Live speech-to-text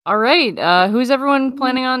All right. Who's everyone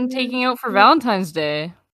planning on taking out for Valentine's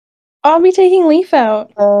Day? I'll be taking Leaf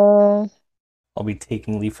out. I'll be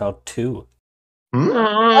taking Leaf out too.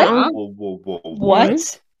 Huh?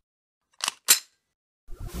 What?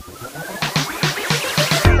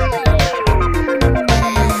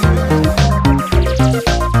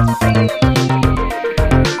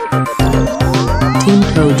 Team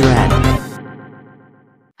Code Red.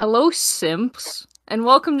 Hello, simps, and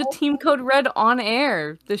welcome to Team Code Red On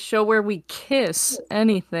Air, the show where we kiss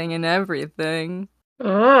anything and everything.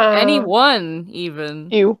 Anyone, even.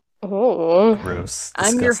 Ew. Oh. Gross.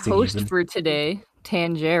 I'm your Disgusting host even. for today,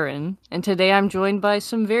 Erin, and today I'm joined by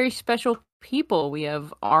some very special people. We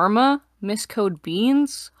have Arma, Miss Code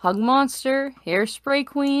Beans, Hug Monster, Hairspray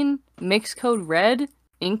Queen, Mix Code Red,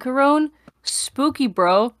 Incarone, Spooky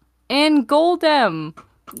Bro, and Goldem.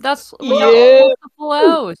 We got almost a full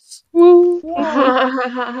house.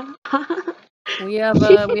 We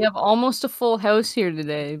have almost a full house here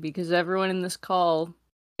today because everyone in this call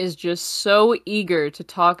is just so eager to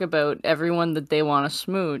talk about everyone that they want to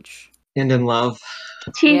smooch. And in love.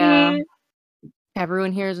 Yeah.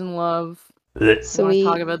 Everyone here is in love. Blech. Want to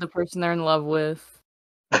talk about the person they're in love with.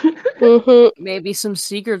 Maybe some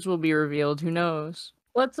secrets will be revealed. Who knows?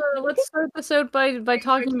 Let's start this out by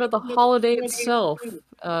talking about the holiday itself.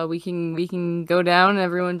 We can go down and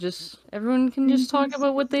everyone can just talk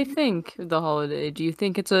about what they think of the holiday. Do you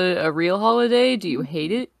think it's a real holiday? Do you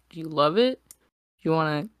hate it? Do you love it? Do you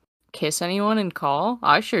want to kiss anyone and call?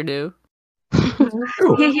 I sure do.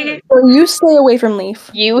 You stay away from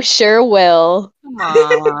Leaf. You sure will. Come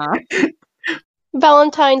on.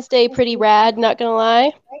 Valentine's Day pretty rad, not gonna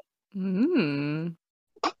lie.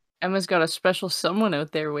 Emma's got a special someone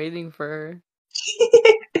out there waiting for her.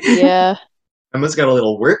 Yeah. Emma's got a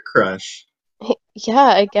little work crush. Yeah,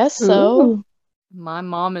 I guess so. Ooh. My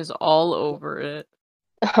mom is all over it.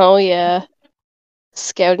 Oh yeah.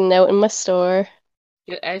 Scouting out in my store.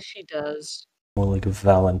 Yeah, as she does. More like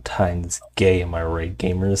Valentine's gay, am I right,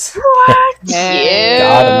 gamers? What?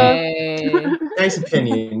 Hey. Yeah. Nice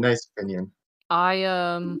opinion.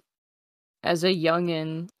 I as a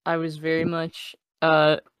youngin', I was very much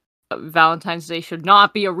Valentine's Day should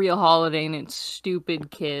not be a real holiday and it's stupid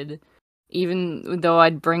kid. Even though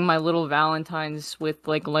I'd bring my little Valentines with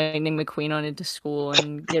like Lightning McQueen on it to school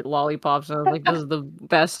and get lollipops and I was like, this is the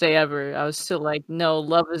best day ever. I was still like, no,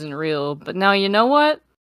 love isn't real. But now you know what?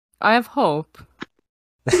 I have hope.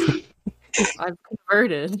 I've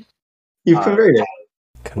converted. You've converted.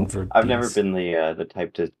 I've never been the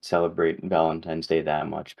type to celebrate Valentine's Day that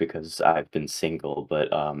much because I've been single, but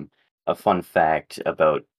a fun fact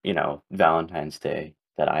about, Valentine's Day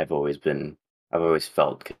that I've always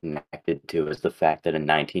felt connected to is the fact that in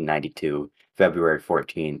 1992, February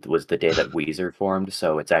 14th was the day that Weezer formed,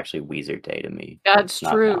 so it's actually Weezer Day to me. That's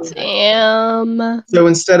true. Damn. So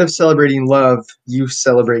instead of celebrating love, you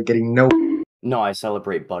celebrate getting no. No, I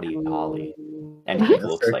celebrate Buddy Holly, and he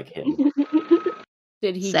looks like him.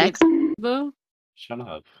 Did he Sex? get though? Shut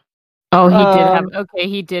up. Oh,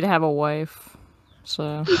 he did have a wife.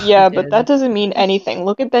 So yeah, but that doesn't mean anything.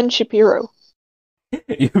 Look at Ben Shapiro.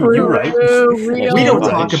 You're right. We don't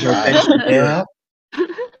talk about that. Yeah.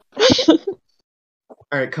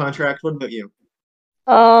 All right, contract. What about you?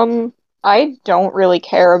 I don't really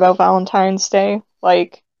care about Valentine's Day.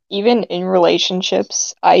 Like, even in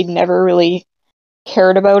relationships, I never really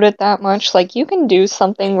cared about it that much. Like, you can do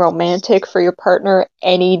something romantic for your partner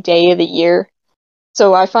any day of the year.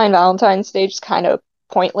 So I find Valentine's Day just kind of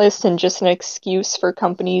pointless and just an excuse for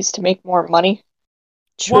companies to make more money.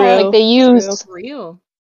 True. Like, they use... real.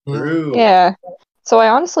 True. Yeah. So I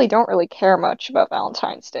honestly don't really care much about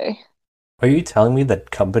Valentine's Day. Are you telling me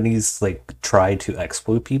that companies try to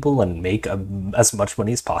exploit people and make as much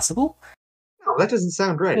money as possible? No, that doesn't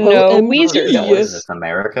sound right. No, Weezer What is does. this,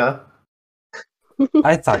 America?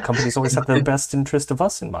 I thought companies always have the best interest of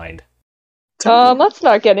us in mind. Let's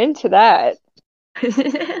not get into that.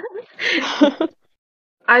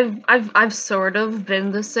 I've sort of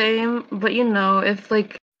been the same, but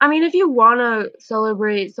if you wanna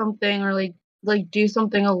celebrate something or do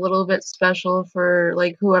something a little bit special for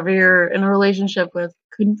whoever you're in a relationship with,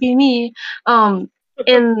 couldn't be me. On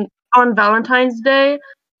Valentine's Day,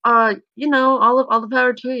 all the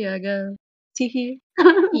power to you, I guess. Teehee.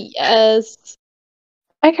 Yes.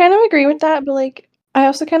 I kind of agree with that, but I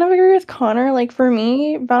also kind of agree with Connor. For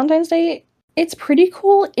me, Valentine's Day, it's pretty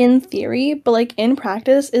cool in theory, but in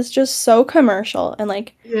practice, it's just so commercial and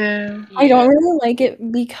Yeah. I don't really like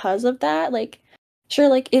it because of that.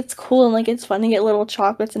 Sure, it's cool and it's fun to get little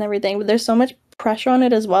chocolates and everything, but there's so much pressure on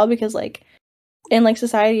it as well because in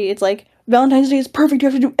society, it's Valentine's Day is perfect. You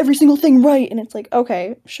have to do every single thing right. And it's like,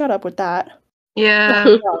 okay, shut up with that.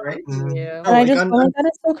 Yeah. Right? Yeah. And I like just feel like that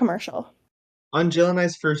is so commercial. on Jill and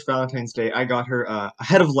I's first Valentine's Day, I got her a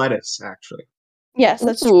head of lettuce, actually. Yes,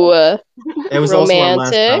 that's true. Ooh, It was also our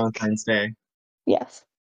last romantic. Valentine's Day. Yes.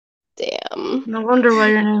 Damn. No wonder why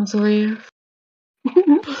your name's Leaf.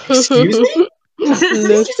 Excuse me?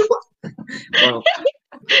 Look. Well,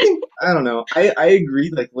 I don't know. I agree.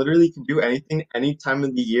 Like, literally, you can do anything any time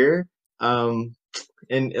of the year. And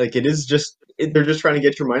like, it is just they're just trying to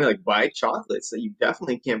get your money. Like, buy chocolates that you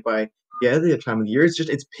definitely can't buy the other time of the year.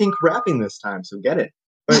 It's pink wrapping this time, so get it.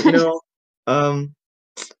 But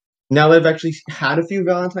now that I've actually had a few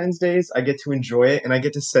Valentine's days, I get to enjoy it, and I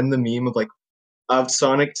get to send the meme of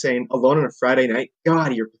Sonic saying "Alone on a Friday night."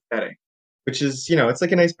 God, you're pathetic. Which is, it's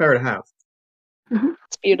like a nice power to have.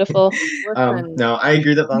 It's beautiful. Listen, No, I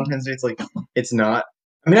agree that Valentine's Day, it's not.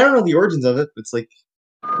 I mean, I don't know the origins of it. But it's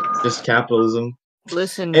just capitalism.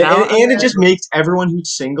 listen, And it just makes everyone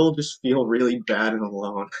who's single just feel really bad and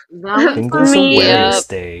alone. Singles Me. Awareness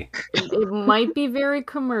Day. It might be very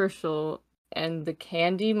commercial, and the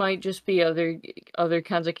candy might just be other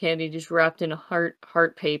kinds of candy just wrapped in a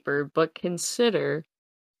heart paper, but consider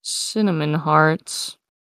cinnamon hearts.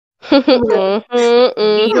 The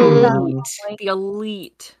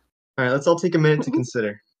elite. All right, let's all take a minute to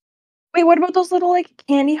consider. Wait, what about those little like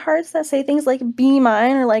candy hearts that say things like "Be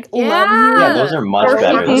mine" or like "Love you"? Yeah, those are much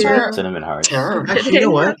better than Sure. cinnamon hearts. Actually, you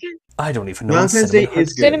know what? I don't even know. Valentine's Day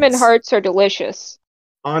is good. Cinnamon hearts are delicious.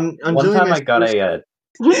 On One Jillian time and I got first- a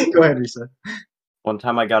Go ahead, Risa. one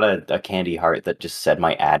time I got a candy heart that just said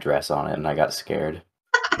my address on it, and I got scared.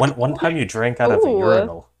 One time you drank out of a Ooh.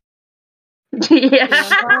 urinal. Yeah.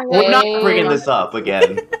 We're not bringing this up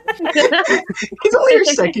again. It's only your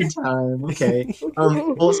second time, okay.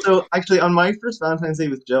 Well, so actually, on my first Valentine's Day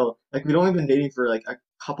with Jill, we'd only been dating for a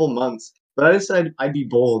couple months, but I decided I'd be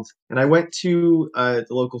bold, and I went to the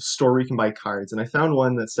local store where you can buy cards, and I found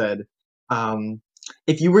one that said,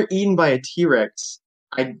 "If you were eaten by a T-Rex,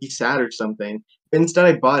 I'd be sad" or something. Instead,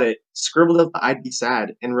 I bought it, scribbled out the "I'd be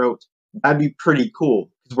sad," and wrote, "That'd be pretty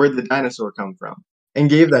cool, because where'd the dinosaur come from?" And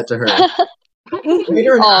gave that to her. I made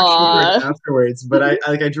her an actual card afterwards, but I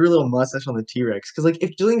drew a little mustache on the T-Rex because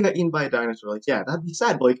if Jillian got eaten by a dinosaur, yeah, that'd be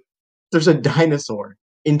sad. But there's a dinosaur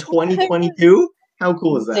in 2022. How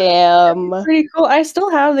cool is that? Damn. Pretty cool. I still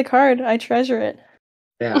have the card. I treasure it.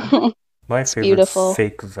 Yeah. My It's favorite beautiful.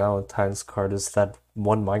 fake Valentine's card is that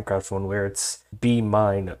one Minecraft one where it's "Be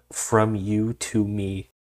mine from you to me."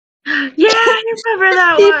 Yeah, I remember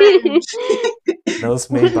that one. That was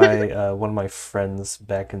made by one of my friends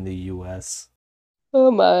back in the US. Oh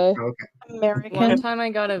my. Okay. American. One time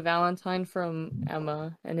I got a Valentine from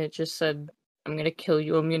Emma, and it just said, "I'm gonna kill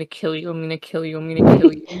you, I'm gonna kill you, I'm gonna kill you, I'm gonna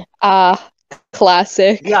kill you."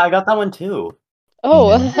 Classic. Yeah, I got that one too.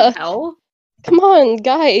 Oh, Hell? come on,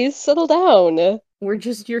 guys, settle down. We're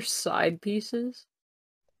just your side pieces?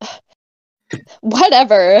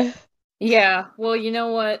 Whatever. Yeah, well, you know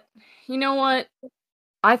what?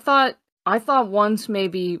 I thought once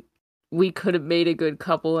maybe we could have made a good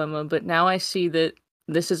couple, Emma, but now I see that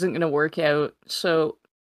this isn't gonna work out, so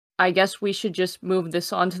I guess we should just move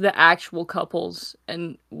this on to the actual couples,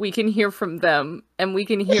 and we can hear from them, and we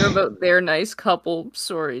can hear about their nice couple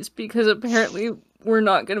stories, because apparently we're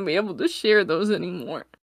not gonna be able to share those anymore.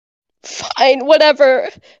 Fine, whatever.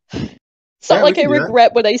 It's not Yeah, like we I can do that.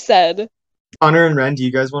 regret what I said. Connor and Ren, do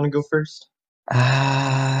you guys want to go first?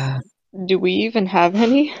 Do we even have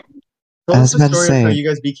any? Tell I us was the about to story of how say- you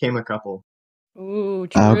guys became a couple. Ooh,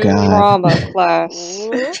 true. Oh, God. Drama class.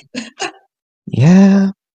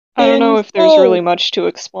 Yeah, I don't know if there's really much to there,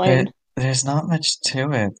 explain. there's not much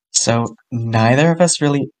to it. So neither of us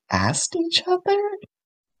really asked each other?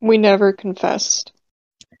 We never confessed.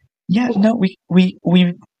 Yeah, no, we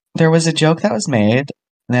there was a joke that was made,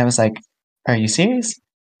 and I was like, "Are you serious?"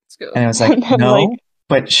 Let's go. And I was like, And then, "No, like-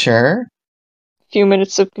 but sure." Few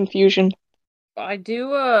minutes of confusion. I do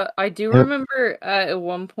Yep. remember at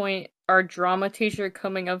one point our drama teacher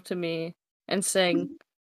coming up to me and saying,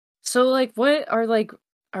 "So what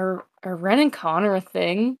are Ren and Connor a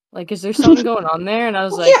thing? Is there something going on there?" And I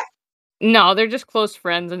was like, "No, they're just close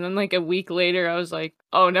friends." And then a week later I was like,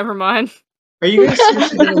 "Oh, never mind." Are you guys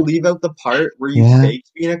seriously going to leave out the part where you Yeah.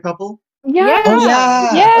 faked being a couple? Yeah. Oh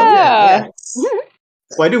yeah, Yeah.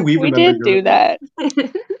 Why do we We remember did do that.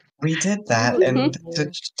 we did that, and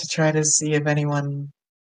to try to see if anyone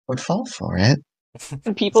would fall for it.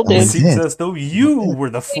 And people Oh, did. we Seems did. as though you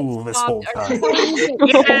were the fool this whole time.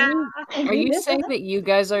 Are you saying that you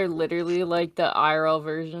guys are literally the IRL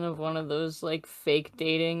version of one of those fake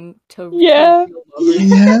dating to Yeah. real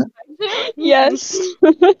lovers? Yeah, Yes.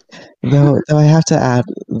 Though I have to add,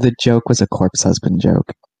 the joke was a corpse husband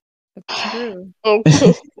joke. That's true.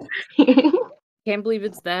 Can't believe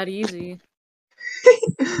it's that easy.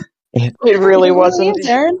 It really wasn't. Is,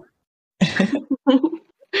 Erin?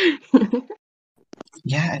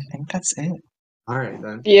 Yeah, I think that's it. All right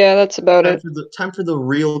then. Yeah, that's about it. Time for the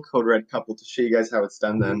real Code Red couple to show you guys how it's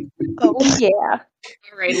done. Then. Oh yeah.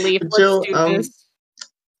 All right, Leaf, Jill, let's do this.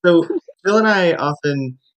 So Jill and I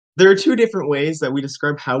often there are two different ways that we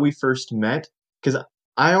describe how we first met. Because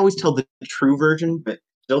I always tell the true version, but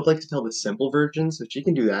Jill likes to tell the simple version, so she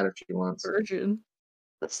can do that if she wants. Virgin.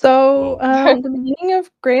 So, the beginning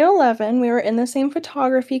of grade 11, we were in the same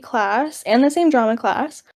photography class and the same drama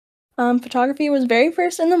class. Photography was very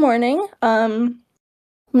first in the morning.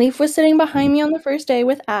 Leaf was sitting behind me on the first day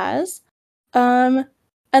with Az. And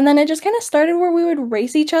then it just kind of started where we would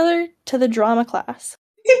race each other to the drama class.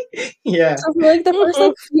 Yeah. So for like the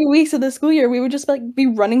first few weeks of the school year, we would just like be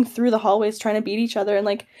running through the hallways trying to beat each other, and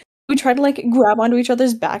like we tried to like grab onto each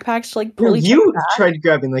other's backpacks to like pull each other back. Tried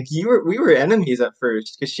grabbing we were enemies at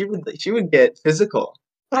first because she would get physical.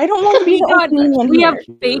 I don't want to be the only one We here. have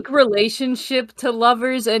fake relationship to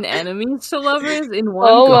lovers and enemies to lovers in one.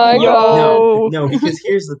 Oh my god! No, because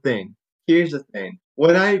here's the thing.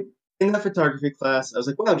 When in that photography class, I was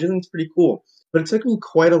like, wow, Jillian's pretty cool. But it took me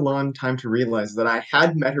quite a long time to realize that I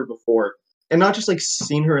had met her before, and not just like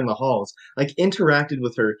seen her in the halls, like interacted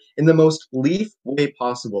with her in the most Leaf way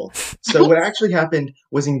possible. So what actually happened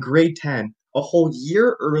was in grade 10, a whole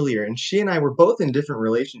year earlier, and she and I were both in different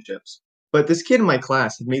relationships. But this kid in my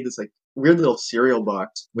class had made this like weird little cereal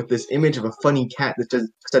box with this image of a funny cat that just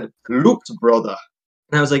said "Looped, brother."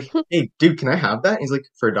 And I was like, "Hey, dude, can I have that?" And he's like,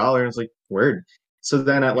 "For $1." And I was like, "Word." So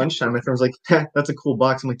then at lunchtime, my friend was like, "That's a cool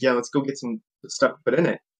box." I'm like, "Yeah, let's go get some stuff to put in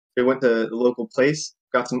it." We went to the local place,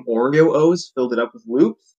 got some Oreo O's, filled it up with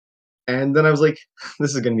loops, and then I was like,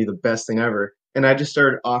 "This is gonna be the best thing ever." And I just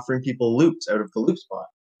started offering people loops out of the loop spot.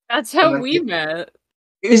 That's how we met.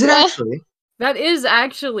 Is it actually? That is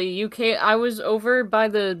actually I was over by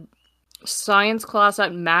the science class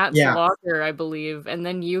at Matt's locker, I believe, and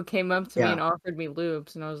then you came up to me and offered me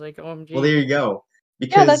loops, and I was like, "OMG!" Well, there you go.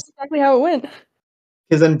 Yeah, that's exactly how it went.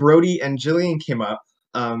 Because then Brody and Jillian came up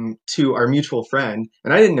to our mutual friend,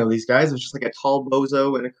 and I didn't know these guys. It was just like a tall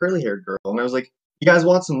bozo and a curly-haired girl, and I was like, "You guys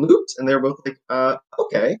want some loops?" And they were both like,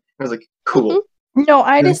 "Okay." And I was like, "Cool." No,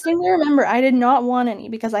 I distinctly remember I did not want any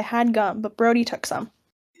because I had gum, but Brody took some.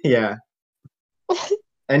 Yeah.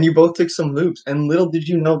 And you both took some loops, and little did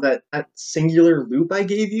you know that that singular loop I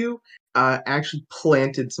gave you actually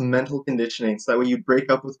planted some mental conditioning, so that way you'd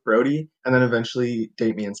break up with Brody and then eventually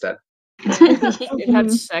date me instead. It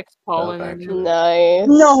had sex pollen in it. Nice.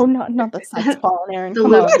 No, not the sex pollen, Erin.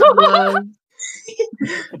 Come on.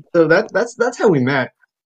 So that's how we met.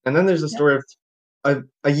 And then there's a story of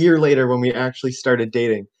a year later when we actually started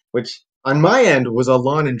dating, which on my end was a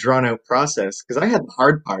long and drawn out process because I had the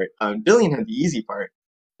hard part. Jillian had the easy part.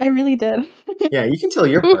 I really did. Yeah, you can tell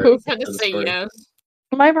your part. Had to say yes.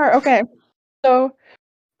 My part, okay. So,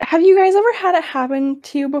 have you guys ever had it happen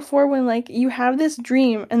to you before when, like, you have this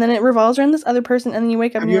dream and then it revolves around this other person and then you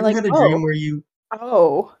wake up and you're like, had a dream where you...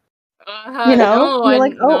 Oh. You know? No, you're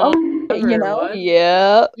like, no, you know? what?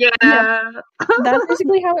 Yeah. That's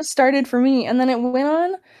basically how it started for me. And then it went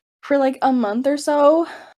on for, like, a month or so.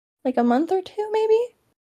 Like, a month or two, maybe?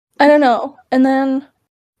 I don't know. And then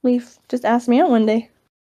Leaf just asked me out one day.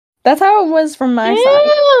 That's how it was from my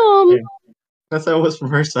side. Yeah. That's how it was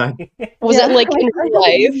from her side. Was it like in real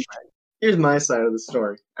life? Here's my side of the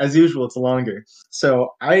story. As usual, it's longer.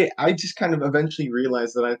 So I just kind of eventually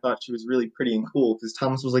realized that I thought she was really pretty and cool because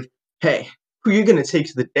Thomas was like, "Hey, who are you gonna take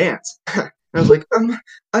to the dance?" And I was like,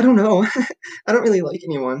 I don't know. I don't really like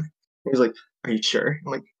anyone. He was like, "Are you sure?"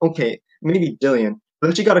 I'm like, "Okay, maybe Jillian." But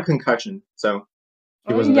then she got a concussion, so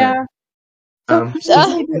she wasn't there. So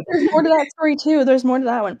there's more to that story too. There's more to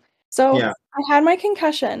that one. So I had my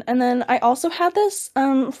concussion, and then I also had this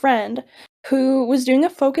friend who was doing a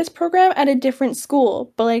focus program at a different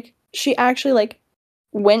school, but like she actually like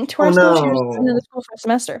went to our school. She was into the school for a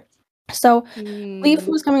semester. So Leaf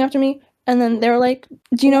was coming up to me, and then they were like,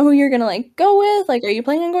 "Do you know who you're gonna like go with? Like, are you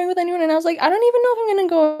planning on going with anyone?" And I was like, "I don't even know if I'm gonna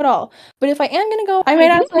go at all. But if I am gonna go, I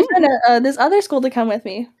might ask my friend at this other school to come with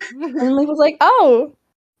me." And Leaf was like, "Oh,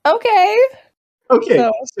 okay." Okay,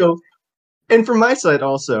 so and from my side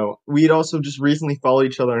also, we'd also just recently followed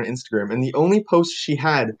each other on Instagram, and the only post she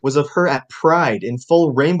had was of her at Pride in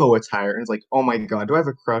full rainbow attire, and it's like, oh my god, do I have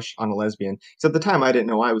a crush on a lesbian? Because at the time, I didn't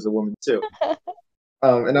know I was a woman too.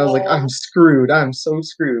 And I was like, I'm screwed. I'm so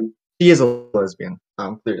screwed. She is a lesbian,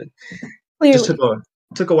 clearly. It just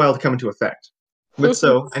took a while to come into effect. But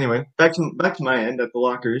so anyway, back to my end at the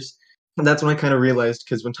lockers. And that's when I kind of realized,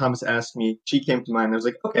 because when Thomas asked me, she came to mind. I was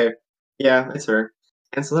like, okay, yeah, it's her.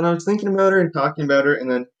 And so then I was thinking about her and talking about her,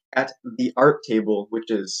 and then at the art table,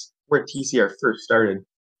 which is where TCR first started,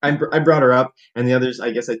 I brought her up, and the others,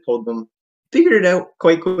 I guess I told them, figured it out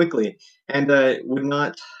quite quickly, and would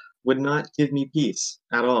not give me peace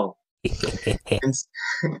at all. And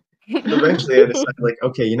eventually I decided, like,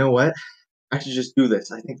 okay, you know what? I should just do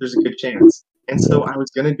this. I think there's a good chance. And so I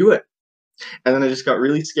was gonna do it. And then I just got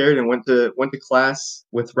really scared and went to class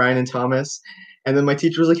with Ryan and Thomas. And then my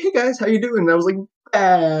teacher was like, "Hey guys, how you doing?" And I was like,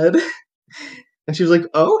 "Bad." And she was like,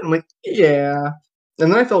 "Oh," and I'm like, "Yeah."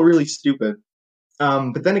 And then I felt really stupid.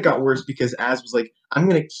 But then it got worse because Az was like, "I'm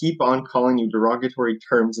gonna keep on calling you derogatory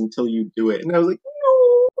terms until you do it." And I was like,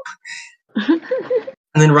 "No."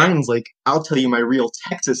 And then Ryan's like, "I'll tell you my real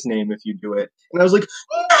Texas name if you do it." And I was like,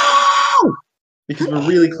 "No!" Because we're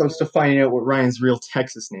really close to finding out what Ryan's real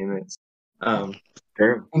Texas name is. And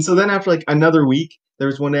so then after like another week, there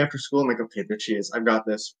was one day after school, I'm like, okay, there she is. I've got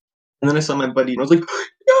this. And then I saw my buddy, and I was like,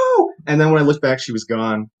 no! And then when I looked back, she was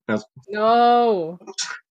gone. And I was, No.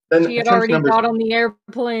 Then She had already got on the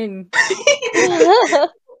airplane.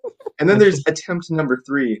 And then there's attempt number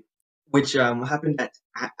 3, which happened at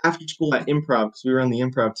after school at improv, because we were on the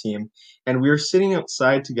improv team, and we were sitting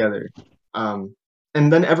outside together. And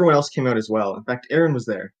then everyone else came out as well. In fact, Erin was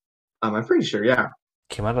there. I'm pretty sure, yeah.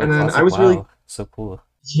 Came out of And the then closet. I was wow, really so cool.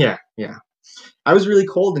 Yeah. I was really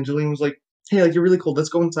cold, and Julian was like, "Hey, like you're really cold. Let's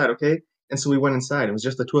go inside, okay?" And so we went inside. It was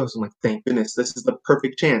just the two of us. I'm like, "Thank goodness, this is the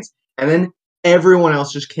perfect chance." And then everyone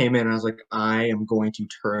else just came in, and I was like, "I am going to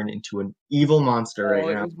turn into an evil monster right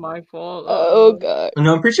now." It was my fault. Oh god.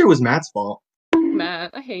 No, I'm pretty sure it was Matt's fault.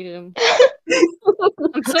 Matt, I hate him.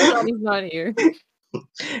 I'm so glad he's not here.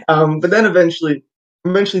 But then eventually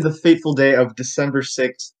the fateful day of December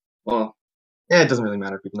 6th, well, it doesn't really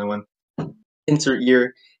matter, people know when, insert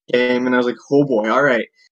year came, and I was like, oh boy, all right.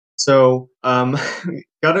 So, got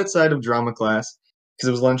outside of drama class, because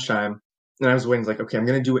it was lunchtime, and I was waiting, like, okay, I'm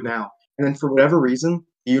going to do it now. And then for whatever reason,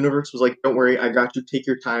 the universe was like, don't worry, I got you, take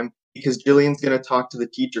your time, because Jillian's going to talk to the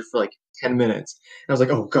teacher for like 10 minutes. And I was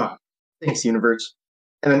like, oh god, thanks, universe.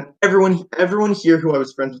 And then everyone here who I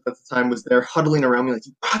was friends with at the time was there huddling around me like,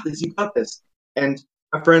 you got this. And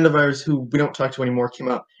a friend of ours who we don't talk to anymore came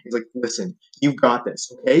up. He's like, listen, you've got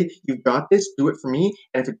this, okay? You've got this, do it for me.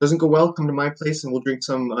 And if it doesn't go well, come to my place and we'll drink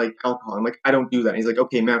some like alcohol. I'm like, I don't do that. And he's like,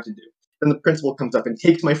 okay, Mountain Dew. Then the principal comes up and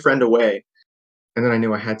takes my friend away. And then I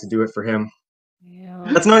knew I had to do it for him. Yeah.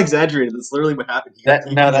 That's not exaggerated. That's literally what happened. That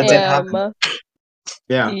did happen.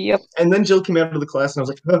 Yeah. Yep. And then Jill came out of the class, and I was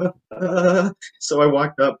like, so I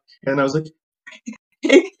walked up, and I was like,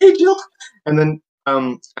 hey, Jill. And then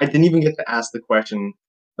I didn't even get to ask the question.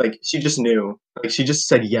 Like, she just knew. Like, she just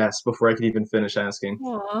said yes before I could even finish asking.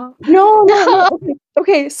 Aww. No.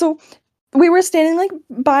 Okay, so we were standing like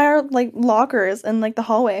by our like lockers in like the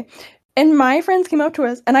hallway, and my friends came up to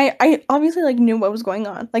us, and I obviously like knew what was going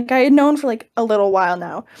on. Like I had known for like a little while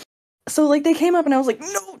now. So like they came up, and I was like,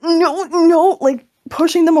 no, like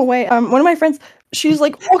pushing them away. One of my friends, she's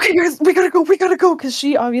like, okay guys, we gotta go, because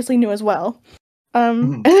she obviously knew as well.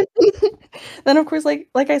 Then of course, like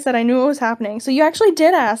I said, I knew what was happening. So you actually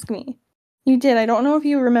did ask me. You did. I don't know if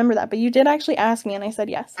you remember that, but you did actually ask me, and I said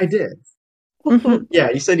yes. I did. Yeah,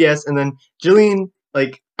 you said yes, and then Jillian,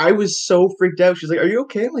 like, I was so freaked out. She's like, "Are you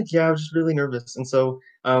okay?" I'm like, "Yeah, I was just really nervous." And so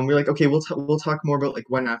we're like, "Okay, we'll talk more about like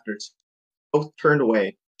when after." So both turned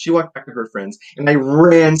away. She walked back to her friends, and I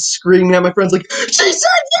ran screaming at my friends like, "She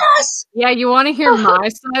said yes!" Yeah, you want to hear my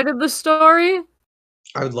side of the story?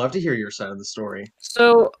 I would love to hear your side of the story.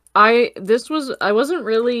 So I wasn't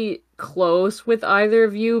really close with either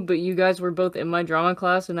of you, but you guys were both in my drama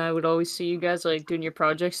class, and I would always see you guys like doing your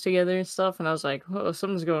projects together and stuff, and I was like, oh,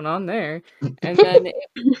 something's going on there. And then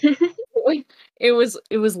it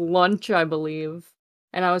was lunch, I believe,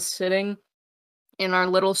 and I was sitting in our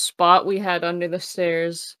little spot we had under the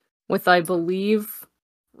stairs with, I believe,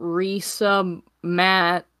 Risa,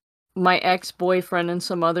 Matt, my ex-boyfriend, and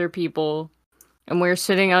some other people. And we were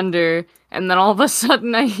sitting under, and then all of a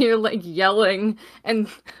sudden I hear, like, yelling, and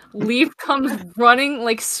Leaf comes running,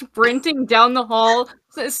 like, sprinting down the hall,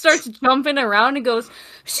 starts jumping around, and goes,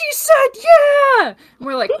 she said yeah! And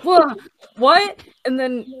we're like, what? And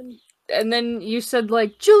then you said,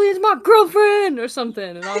 like, Julian's my girlfriend, or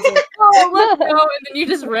something, and I was like, oh, let's go, and then you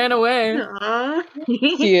just ran away.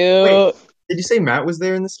 Cute. Wait, did you say Matt was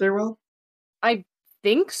there in the stairwell? I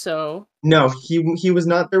think so. No, he was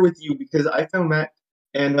not there with you, because I found Matt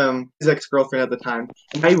and his ex-girlfriend at the time,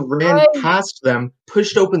 and I ran past them,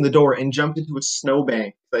 pushed open the door, and jumped into a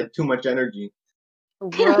snowbank. I had too much energy.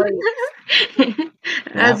 Right.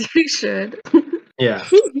 As you should. Yeah.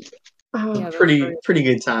 Yeah, that's pretty right. pretty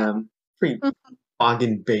good time. Pretty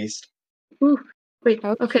Ogden based. Ooh, wait,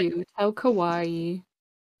 How okay. cute. How kawaii.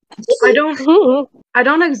 I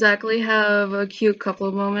don't exactly have a cute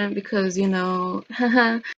couple moment because, you know,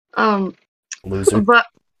 Loser. but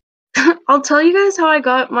I'll tell you guys how I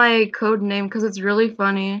got my code name because it's really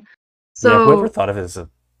funny. Yeah, whoever So thought of it as a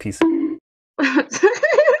piece of...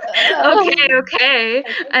 okay.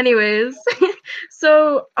 Anyways,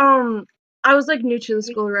 so I was like new to the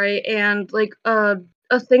school, right? And like a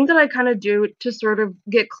thing that I kind of do to sort of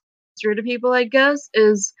get closer to people, I guess,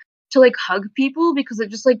 is to like hug people because it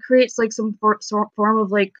just like creates like some form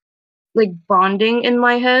of like bonding in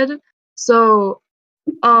my head. So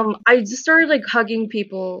I just started like hugging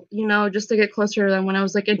people, you know, just to get closer to them when I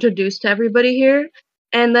was like introduced to everybody here.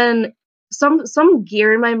 And then some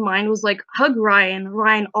gear in my mind was like hug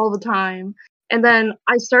Ryan all the time. And then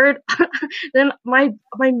I started then my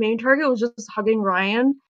main target was just hugging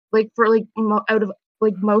Ryan like for like out of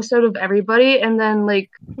like most out of everybody. And then like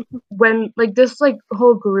when like this like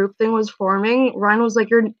whole group thing was forming, Ryan was like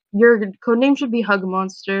your code name should be Hug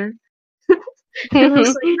Monster. And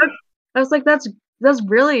I was like that's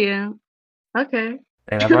brilliant. Okay.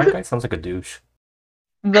 Hey, that Ryan guy sounds like a douche.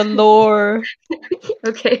 The lore.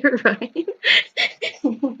 Okay, right.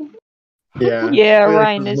 Yeah. Yeah, I feel like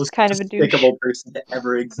Ryan the is most kind of a douche. despicable person to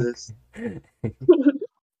ever exist.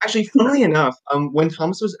 Actually, funnily enough, when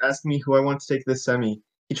Thomas was asking me who I want to take this semi,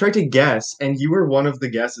 he tried to guess, and you were one of the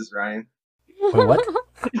guesses, Ryan. Wait, what?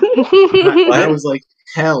 I was like,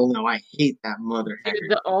 hell no, I hate that mother hacker.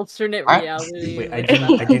 The alternate I- reality. Wait, like,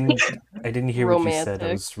 I didn't hear what you said. I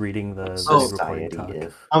Romantic. was reading the recording Society talk.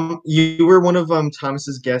 if. You were one of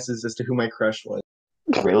Thomas's guesses as to who my crush was.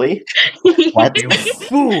 Really? What? You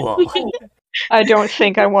fool! I don't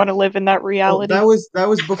think I want to live in that Well, reality. that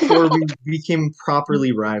was before we became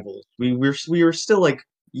properly rivals. We were still like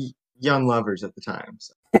young lovers at the time.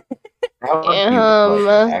 So. How are you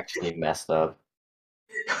like actually messed up?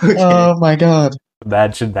 Okay. Oh my god.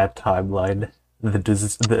 Imagine that timeline. The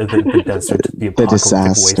desert, the apocalyptic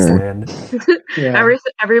disaster. wasteland. Yeah.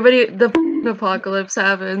 Everybody, the apocalypse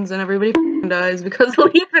happens and everybody dies because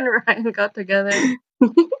Leaf and Ryan got together.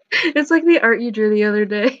 It's like the art you drew the other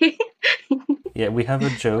day. Yeah, we have a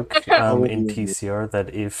joke in TCR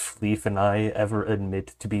that if Leaf and I ever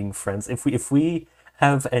admit to being friends, if we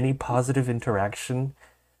have any positive interaction,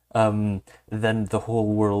 then the whole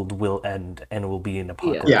world will end and will be an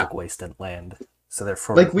apocalyptic wasteland land. So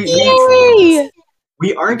therefore, like we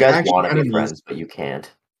aren't you guys actually want to be enemies. friends, but you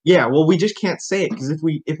can't. Yeah, well, we just can't say it because if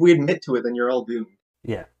we admit to it, then you're all doomed.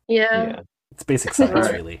 Yeah. Yeah. It's basic science,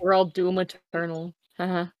 Right. really. We're all doom eternal.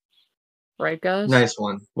 Right, guys? Nice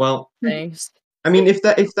one. Well, Thanks. I mean, if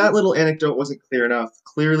that little anecdote wasn't clear enough,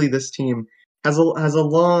 clearly this team has a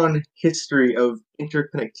long history of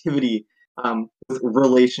interconnectivity with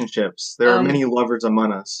relationships. There are many lovers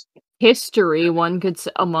among us. History, one could say,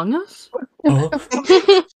 among us?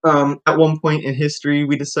 At one point in history,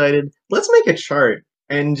 we decided, let's make a chart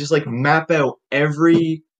and just like map out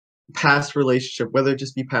every past relationship, whether it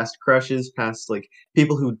just be past crushes, past like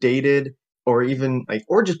people who dated, or even like,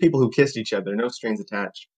 or just people who kissed each other, no strings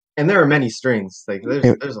attached. And there are many strings. Like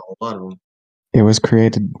there's a lot of them. It was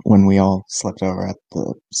created when we all slept over at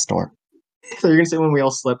the store. So you're gonna say when we all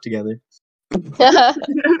slept together?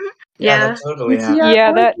 Yeah. That totally happened.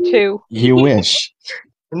 Yeah, that too. You wish.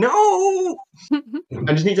 No!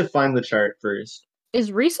 I just need to find the chart first.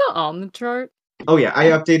 Is Risa on the chart? Oh yeah, I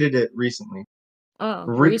updated it recently. Oh,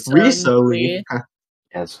 Recently.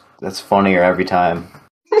 Yes, that's funnier every time.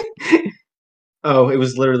 Oh, it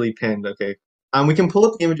was literally pinned. Okay. We can pull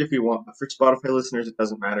up the image if you want, but for Spotify listeners, it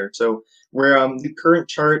doesn't matter. So, where the current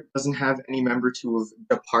chart doesn't have any member to have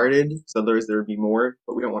departed, so there would be more,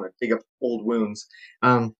 but we don't want to dig up old wounds.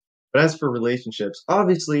 But as for relationships,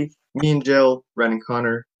 obviously, me and Jill, Ren and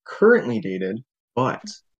Connor, currently dated, but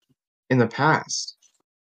in the past,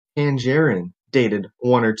 Erin dated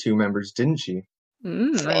one or two members, didn't she?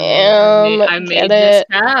 I may just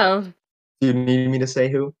have. Do you need me to say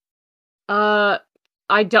who?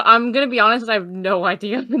 I'm gonna be honest, I have no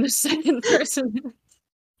idea who the second person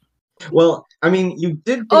is. Well, I mean, you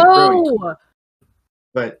did date Brody,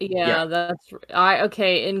 but yeah, that's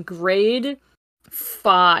okay. In grade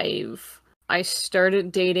 5, I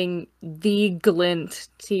started dating the Glint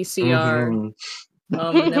TCR.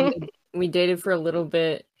 And then we dated for a little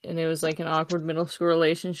bit, and it was like an awkward middle school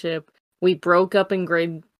relationship. We broke up in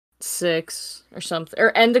grade 6 or something,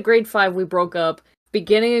 or end of grade 5. We broke up.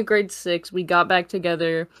 Beginning of grade 6, we got back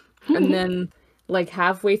together, and then like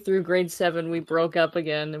halfway through grade 7, we broke up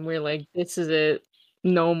again, and we're like, "This is it.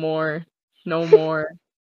 No more. No more.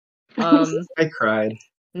 I cried.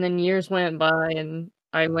 And then years went by, and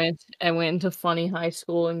I went into funny high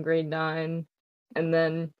school in grade 9, and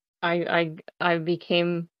then I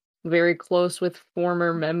became very close with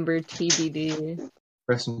former member TBD.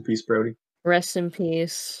 Rest in peace, Brody. Rest in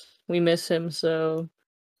peace. We miss him so.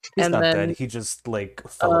 He's and not then, dead. He just like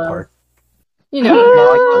fell apart. You know,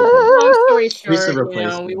 long story short, Recent you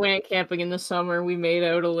know, we went camping in the summer. We made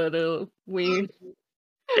out a little.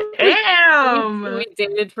 Damn. We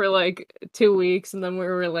dated for like 2 weeks, and then we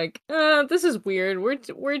were like, this is weird.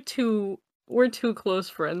 We're too close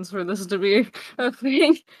friends for this to be a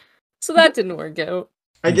thing. So that didn't work out.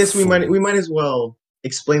 I guess we might as well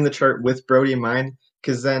explain the chart with Brody in mind,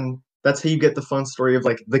 because then that's how you get the fun story of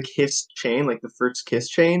like the kiss chain, like the first kiss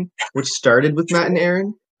chain, which started with Matt and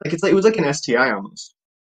Erin. Like it was like an STI almost.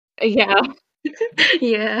 Yeah.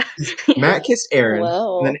 Yeah. Matt kissed Erin,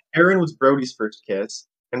 Wow. and then Erin was Brody's first kiss,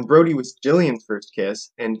 and Brody was Jillian's first kiss,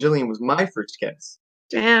 and Jillian was my first kiss.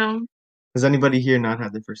 Damn. Has anybody here not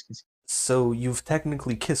had their first kiss? So you've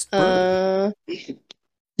technically kissed Brody.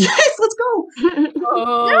 Yes, let's go.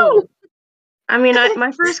 Oh. I mean,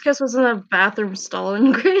 my first kiss was in a bathroom stall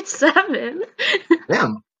in grade 7.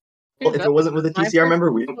 Damn. Well, if it wasn't with a TCR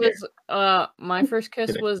member, we don't care. My first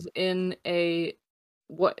kiss was in a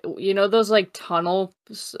those like tunnels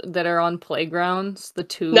that are on playgrounds, the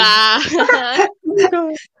tubes.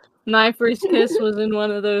 My first kiss was in one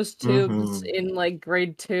of those tubes in like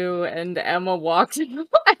grade 2, and Emma walked Yeah. on the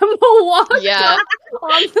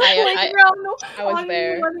playground. I was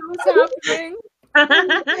there. When it was happening.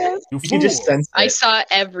 You can just sense it. I saw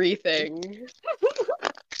everything.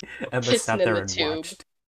 Emma Kissing sat in there the and tube. watched.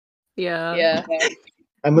 Yeah. Yeah.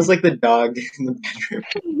 Emma's like the dog in the bedroom.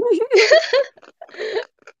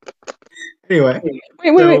 Anyway.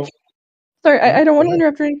 Wait. Sorry, I don't want to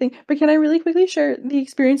interrupt or anything, but can I really quickly share the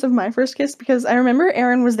experience of my first kiss? Because I remember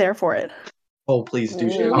Erin was there for it. Oh, please do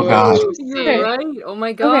share. Oh, God. You're right. Oh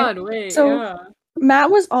my god, wait, So yeah. Matt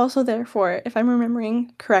was also there for it, if I'm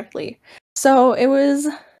remembering correctly. So it was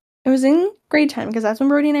in grade 10, because that's when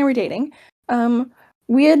Brody and I were dating.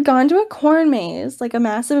 We had gone to a corn maze, like a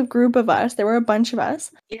massive group of us. There were a bunch of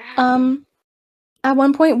us. Yeah. At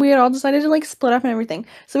one point, we had all decided to like split up and everything.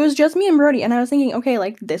 So it was just me and Brody, and I was thinking, okay,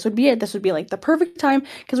 like this would be it. This would be like the perfect time,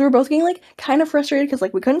 because we were both getting like kind of frustrated because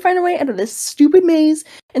like we couldn't find our way out of this stupid maze,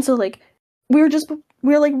 and so like we were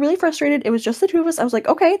like really frustrated. It was just the two of us. I was like,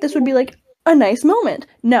 okay, this would be like a nice moment.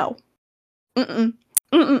 No, it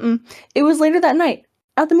was later that night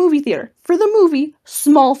at the movie theater for the movie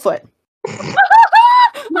Smallfoot.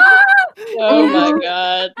 Oh my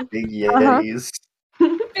god. Big Yetis.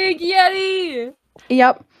 Big Yeti!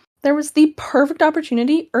 Yep. There was the perfect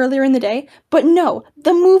opportunity earlier in the day, but no,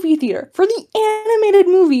 the movie theater for the animated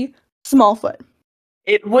movie Smallfoot.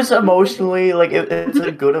 It was emotionally it's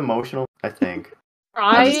a good emotional. I think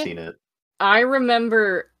I haven't seen it. I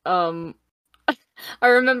remember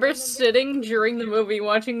sitting during the movie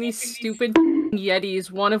watching these stupid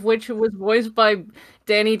Yetis, one of which was voiced by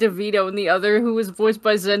Danny DeVito and the other who was voiced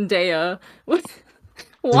by Zendaya.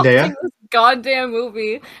 Watching this goddamn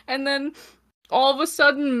movie, and then all of a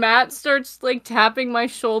sudden Matt starts like tapping my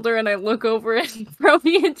shoulder, and I look over and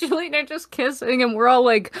Brody and Julian are just kissing, and we're all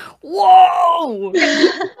like, "Whoa!"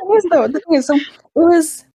 The thing is, so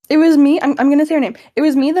it was me. I'm gonna say her name. It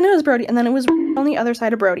was me, then it was Brody, and then it was on the other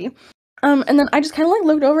side of Brody. And then I just kind of like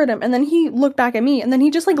looked over at him, and then he looked back at me, and then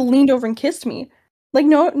he just like leaned over and kissed me. Like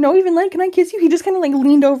no, even like, can I kiss you? He just kind of like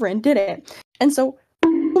leaned over and did it, and so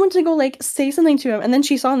I went to go like say something to him, and then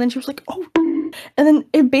she saw, and then she was like, "Oh," and then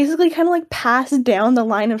it basically kind of like passed down the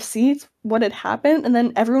line of seats what had happened, and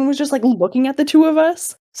then everyone was just like looking at the two of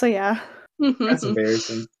us. So yeah, That's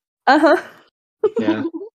embarrassing. Yeah.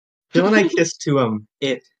 Jill and I kissed to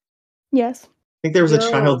it. Yes. I think there was a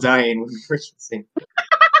child dying when we were kissing.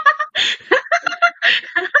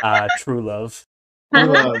 True love. True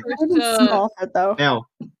love. Small fit though. Now,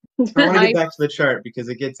 I want to get back to the chart because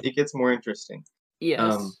it gets more interesting.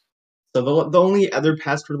 Yes. So the only other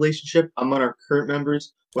past relationship among our current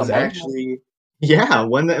members was actually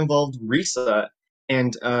one that involved Risa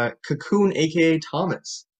and Cocoon, aka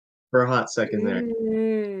Thomas, for a hot second there.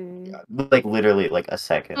 Like literally like a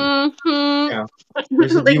second. Yeah. Like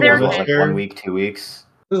 1 week, 2 weeks.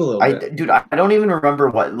 Dude, I don't even remember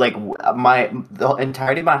what the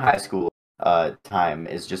entirety of my high school time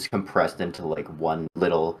is just compressed into like one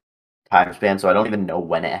little time span, so I don't even know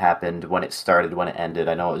when it happened, when it started, when it ended.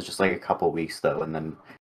 I know it was just like a couple weeks though, and then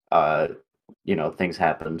things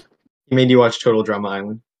happened. He made you watch Total Drama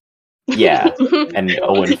Island. Yeah, and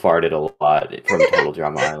Owen farted a lot from Total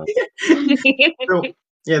Drama Island. So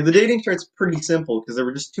Yeah, the dating chart's pretty simple because there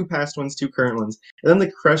were just 2 past ones, 2 current ones. And then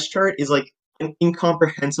the crush chart is like an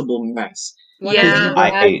incomprehensible mess. Yeah.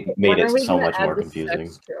 I made when are it we so gonna much add more the confusing.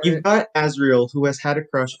 sex chart? You've got Azriel, who has had a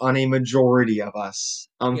crush on a majority of us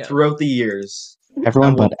Yeah. throughout the years.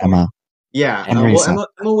 Everyone but Emma. Yeah, And well, Risa.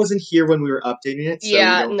 Emma wasn't here when we were updating it, so we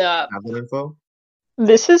Yeah, don't no. have that info.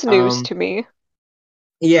 This is news Um, to me.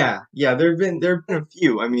 Yeah, there have been a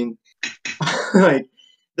few. I mean, like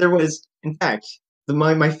there was, in fact,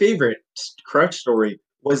 my favorite crutch story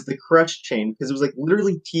was the crutch chain because it was like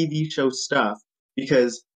literally TV show stuff.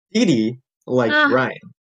 Because Dee Dee liked Ah. Ryan,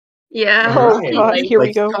 Yeah. and Oh Ryan god, here we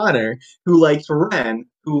liked go. Connor, who liked Ren,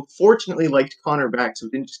 who fortunately liked Connor back, so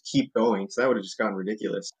it didn't just keep going. So that would have just gotten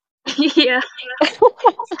ridiculous. Yeah.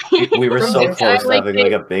 We were so I close to like having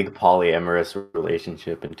like a big polyamorous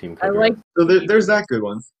relationship in Team I Codred. like. So there's that good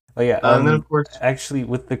one. Oh yeah, And then of course, actually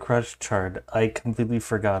with the crush chart, I completely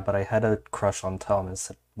forgot, but I had a crush on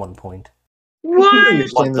Thomas at one point. What? you're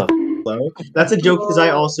saying What the flow. That's a joke because I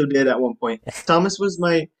also did at one point. Thomas was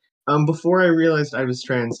my before I realized I was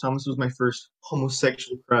trans. Thomas was my first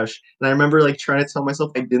homosexual crush, and I remember like trying to tell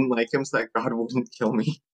myself I didn't like him so that God wouldn't kill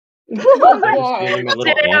me. Feeling a little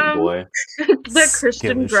ant Damn. boy. The Christian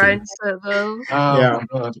Skill issue. grind set though. Yeah.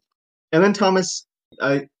 my god. And then Thomas,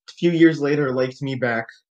 a few years later, liked me back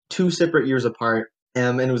 2 separate years apart,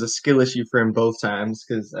 and it was a skill issue for him both times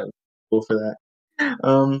because I was cool for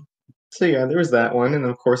that. So yeah, there was that one, and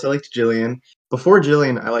then of course I liked Jillian. Before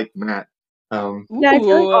Jillian, I liked Matt. Yeah, I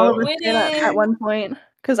feel like all of Ooh. us did at one point.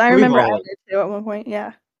 Because I We've remember I all- did too at one point.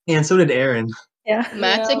 Yeah. and so did Erin. Yeah.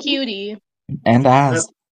 Matt's a cutie. And as.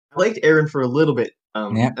 I liked Erin for a little bit,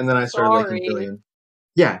 Yeah. and then I started liking Sorry. Jillian.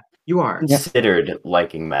 Yeah, you are. Yeah. Considered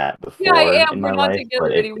liking Matt before Yeah, I am. in We're my not life, together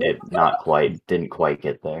but anymore. it didn't quite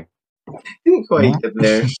get there. Didn't quite Yeah. get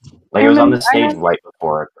there. Like it was on the I stage remember- right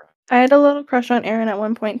before. I had a little crush on Erin at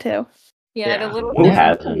one point too. Yeah, I had a Yeah. little. Who bit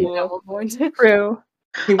hasn't? at one point. True.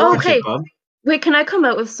 Hey, watch Okay. it, bub. Wait, can I come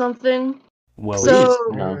out with something? Well, So-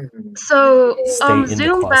 No. So, Stay in the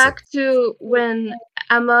zoom closet. back to when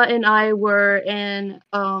Emma and I were in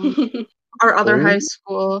our other Oh. high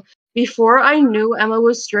school. Before I knew Emma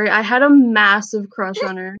was straight, I had a massive crush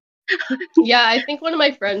on her. Yeah, I think one of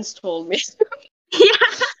my friends told me.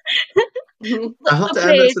 Yeah. I'll have to add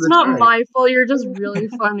Okay, that to it's the not chart. my fault. You're just really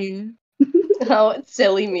funny. Oh, it's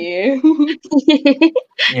silly me.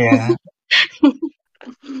 Yeah.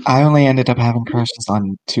 I only ended up having crushes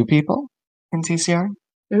on 2 people in TCR.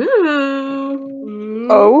 Ooh.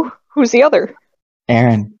 Oh, who's the other?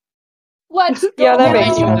 Erin. Let's go. Yeah, that makes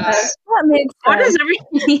makes sense. sense. That makes Why sense. does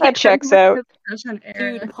everything That checks out. crush on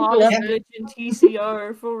Erin? Dude, hottest bitch in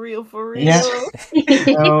TCR, for real, for real. Yeah.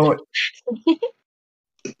 So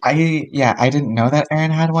I didn't know that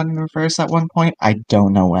Erin had one in reverse at one point. I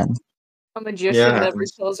don't know when. A magician Yeah, never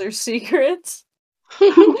happens. tells her secrets.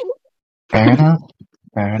 Fair enough.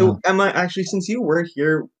 Fair So enough. Emma, actually, since you weren't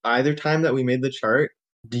here either time that we made the chart,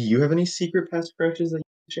 do you have any secret past crushes that you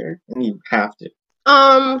can share? And you have to.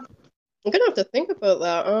 I'm gonna have to think about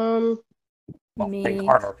that. Think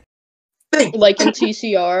harder. Like in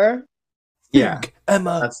TCR. Yeah, Think,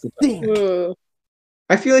 Emma. that's the. Hmm.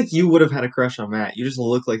 I feel like you would have had a crush on Matt. You just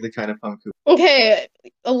look like the kind of punk who. Okay,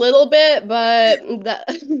 a little bit, but that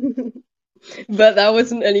but that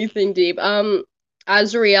wasn't anything deep.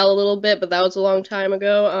 Azriel a little bit, but that was a long time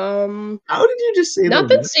ago. How did you just say that?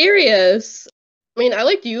 Nothing serious. I mean, I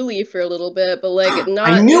liked Yuli for a little bit, but like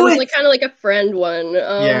not. knew It was it! like kind of like a friend one.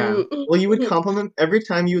 Yeah. Well, you would compliment every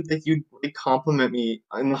time you'd compliment me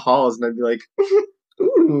in the halls, and I'd be like,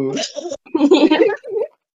 "Ooh,"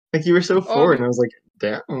 like you were so forward, and I was like,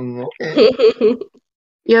 "Damn, okay."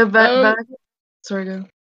 Yeah, back. Sorry, go.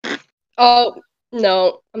 Oh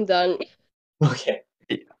no, I'm done. Okay.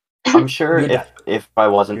 I'm sure You're if I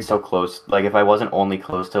wasn't so close, like if I wasn't only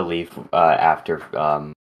close to Leaf after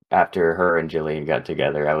her and Jillian got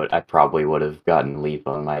together, I probably would have gotten Leaf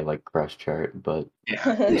on my like crush chart, but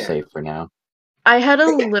I'm safe for now. I had a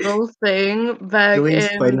little thing back Jillian's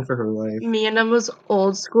fighting in for her life. me and Emma's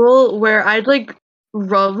old school where I'd like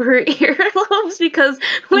rub her earlobes because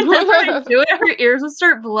whenever I do it, her ears would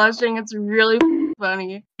start blushing. It's really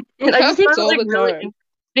funny. And I just happens found it, all like, the really time.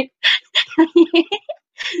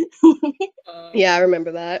 Yeah, I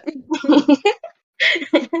remember that.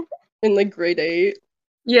 In like grade 8.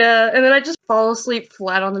 Yeah, and then I just fall asleep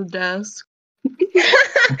flat on the desk.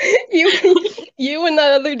 You and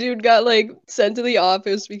that other dude got like sent to the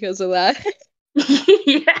office because of that.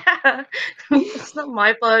 Yeah, it's not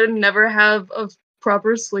my fault. I never have a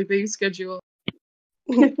proper sleeping schedule.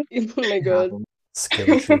 Oh my god. Skill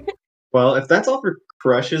issue. Well, if that's all for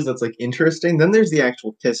crushes, that's like interesting. Then there's the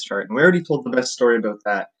actual kiss chart, and we already told the best story about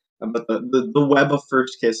that, about the web of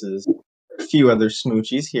first kisses. A few other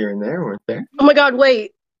smoochies here and there, weren't there? Oh my god,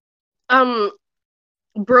 wait.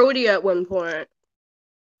 Brody at one point.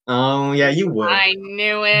 Oh yeah, you would. I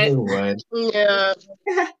knew it. You would. Yeah.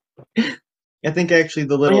 I think actually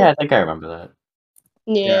the Oh little yeah, I think I remember that.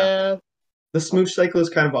 Yeah. the smooch cycle is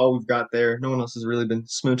kind of all we've got there. No one else has really been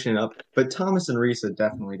smooching it up, but Thomas and Risa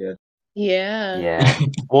definitely did. Yeah. Yeah.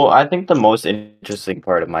 Well, I think the most interesting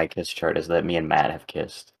part of my kiss chart is that me and Matt have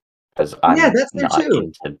kissed, because I'm Yeah, that's there not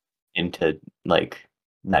too. into like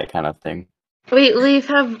that kind of thing. Wait, Leaf,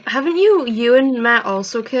 haven't you and Matt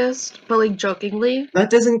also kissed, but like jokingly?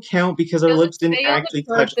 That doesn't count because our Does it lips didn't say on the actually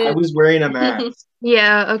chart touch. I that- was wearing a mask.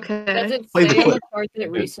 Yeah, Does okay. it Play the say on the clip. chart that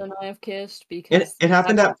Risa and I have kissed? Because It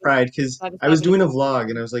happened that at Pride because that is I was doing a happening. vlog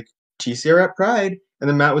and I was like, TCR at Pride, and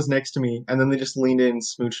then Matt was next to me, and then they just leaned in and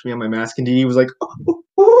smooched me on my mask, and Dee was like,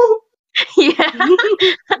 oh. Yeah,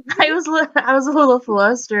 I was a little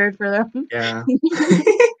flustered for them. Yeah.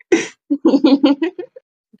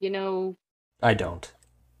 You know. I don't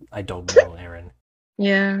know, Erin.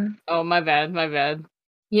 Yeah. Oh, my bad.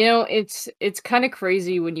 You know, it's kind of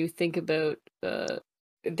crazy when you think about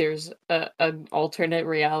there's an alternate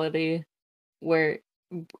reality where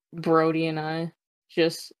Brody and I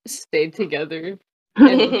just stayed together,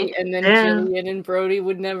 and then Yeah. Jillian and Brody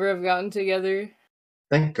would never have gotten together,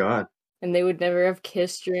 Thank God. and they would never have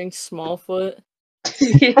kissed during Smallfoot.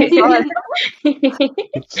 The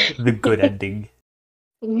good ending.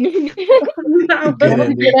 The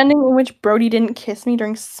good ending in which Brody didn't kiss me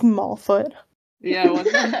during Smallfoot.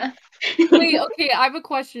 Yeah. Wait, okay, I have a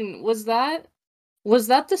question. Was that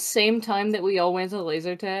the same time that we all went to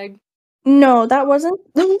laser tag? No, that wasn't.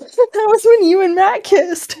 That was when you and Matt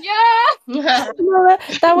kissed. Yeah. No,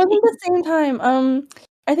 that wasn't the same time.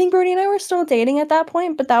 I think Brody and I were still dating at that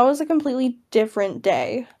point, but that was a completely different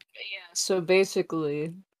day. Yeah. So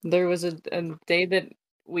basically, there was a day that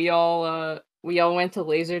we all went to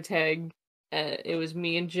laser tag. It was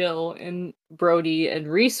me and Jill and Brody and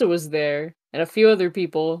Risa was there and a few other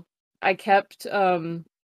people. I kept I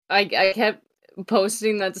kept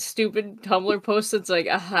posting that stupid Tumblr post that's like,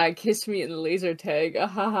 aha, kiss me in laser tag,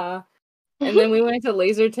 aha. And then we went to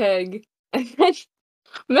laser tag, and then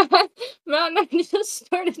Matt and I just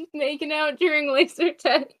started making out during laser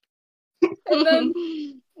tag. And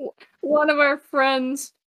then one of our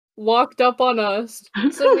friends walked up on us,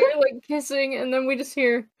 so we were like kissing, and then we just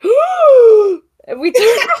hear, and we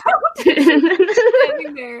turned around,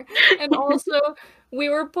 standing there, and also we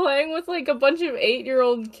were playing with like a bunch of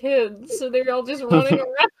 8-year-old kids, so they were all just running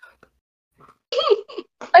around.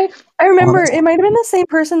 I remember it might have been the same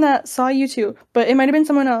person that saw you two, but it might have been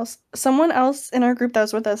someone else. Someone else in our group that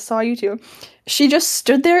was with us saw you two. She just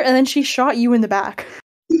stood there and then she shot you in the back.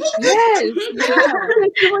 Yes, yeah.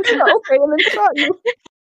 She was like, okay, and then shot you.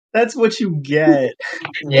 That's what you get.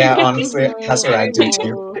 Yeah, honestly, that's what I do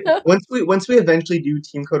too. Once we eventually do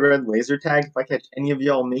Team Code Red laser tag, if I catch any of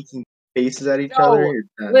y'all making faces at each other, you're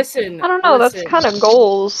done. Listen. I don't know, that's kind of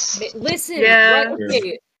goals. Listen, Yeah. right,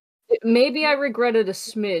 okay. Maybe I regretted a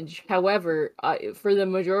smidge. However, for the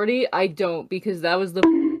majority, I don't, because that was the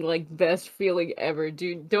like best feeling ever,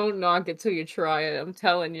 dude. Don't knock it till you try it. I'm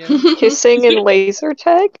telling you. Kissing in laser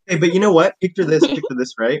tag? Hey, but you know what? Picture this,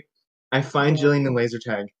 right? I find Jillian in laser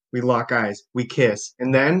tag. We lock eyes. We kiss.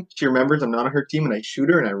 And then she remembers I'm not on her team and I shoot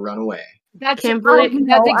her and I run away. That's Kimberly-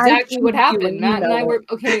 that's No, I exactly what shoot you happened. and you Matt and know I it. were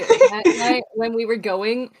Matt and I, when we were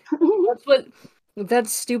going, that's what that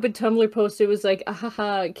stupid Tumblr post. It was like,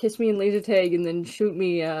 ahaha, kiss me in laser tag and then shoot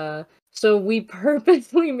me. So we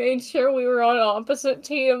purposely made sure we were on opposite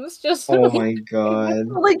teams, just so Oh we- my god.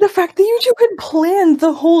 Like the fact that you two had planned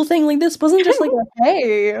the whole thing, like this wasn't just like a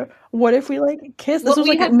hey, what if we like kiss? This Well, was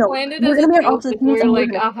we like had no, planned it we're as gonna a be on joke, opposite and we teams were and we're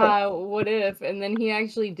like, gonna kiss. aha, what if? And then he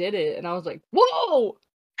actually did it, and I was like, whoa!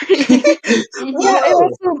 Yeah,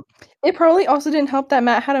 Whoa. it probably also didn't help that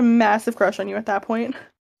Matt had a massive crush on you at that point.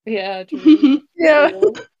 Yeah, true. Yeah.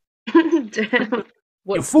 Damn.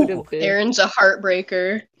 What You could fool. have been? Erin's a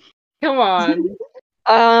heartbreaker. Come on.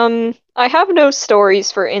 I have no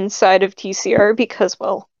stories for inside of TCR because,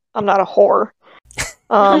 well, I'm not a whore.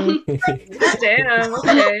 Damn.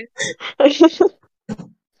 Okay.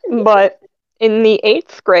 But in the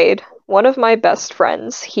 8th grade, one of my best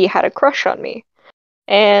friends, he had a crush on me.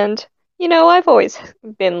 And, you know, I've always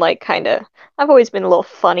been I've always been a little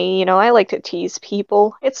funny, you know, I like to tease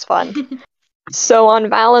people. It's fun. So on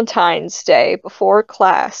Valentine's Day, before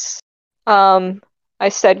class, I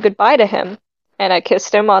said goodbye to him, and I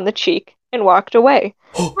kissed him on the cheek and walked away.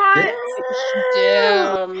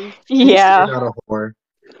 Damn. Yeah. You're not a whore.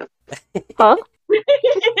 Huh?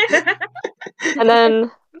 And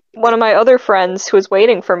then one of my other friends who was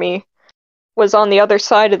waiting for me was on the other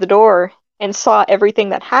side of the door and saw everything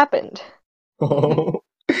that happened. Oh.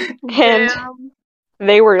 And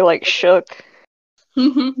they were like shook.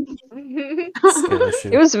 Skill issue.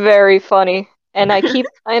 It was very funny. And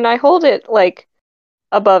I hold it like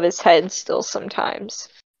above his head still sometimes.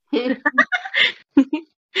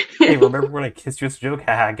 Hey, remember when I kissed you as a joke?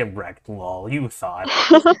 Haha, get wrecked, lol. You thought.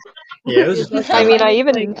 Yeah, it was I mean,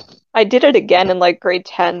 I did it again in like grade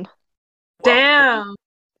 10. Damn.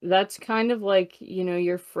 That's kind of like,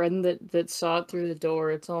 your friend that saw it through the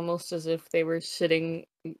door. It's almost as if they were sitting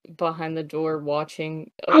behind the door watching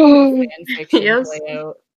a fanfiction Yes. play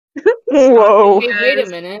out. Whoa. Hey, wait a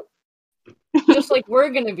minute. Just like we're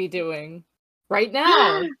gonna be doing right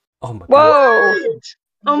now. Oh my god. Whoa.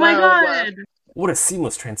 Oh my Wow. god. What a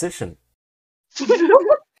seamless transition.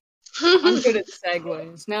 I'm good at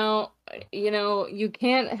segues. Now, you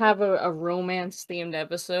can't have a romance-themed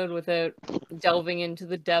episode without delving into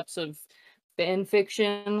the depths of fan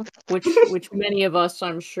fiction, which many of us,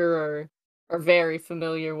 I'm sure, are very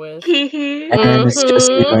familiar with. Erin, it's just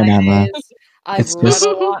you and Emma. I've It's read just-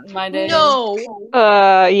 a lot in my day. No.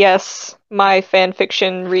 Yes, my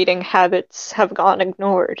fanfiction reading habits have gone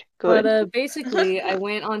ignored. Good. But basically, I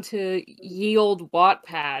went onto ye old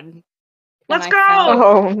Wattpad. Let's and go!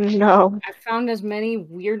 Oh no. I found as many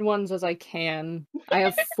weird ones as I can. I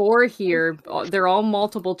have 4 here. They're all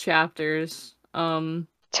multiple chapters.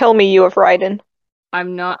 Tell me you have Raiden.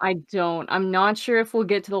 I'm not sure if we'll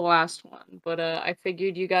get to the last one, but I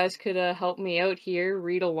figured you guys could help me out here,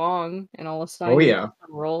 read along, and I'll assign you some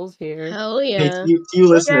roles here. Hell Hey, yeah. to you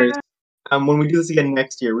listeners, when we do this again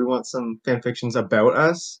next year, we want some fanfictions about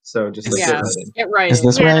us. So just like Yeah, get right. Is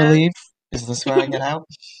this where I Yeah. leave? Is this where I get out?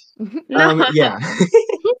 No. Yeah.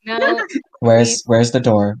 Now, Where's the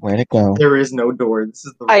door? Where'd it go? There is no door. This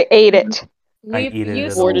is the. I ate it. I eat it you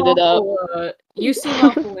at seem Boarded it up. awful, you seem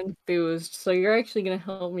awful enthused, so you're actually gonna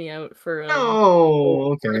help me out for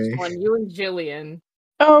Oh, the first okay. one. You and Jillian.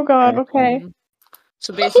 Oh god, okay.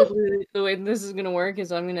 So basically, the way this is gonna work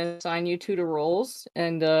is I'm gonna assign you 2 to roles,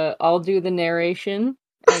 and I'll do the narration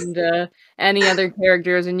and any other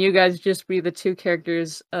characters, and you guys just be the 2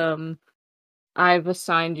 characters I've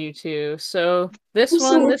assigned you to. So this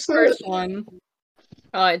first one,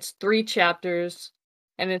 it's 3 chapters,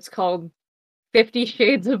 and it's called 50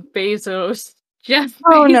 Shades of Bezos. Jeff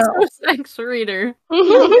Oh, no. Bezos ex-reader.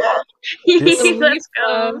 Let's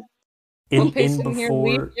go. We'll paste in here.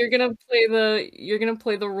 Lee, before you're gonna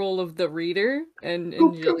play the role of the reader, and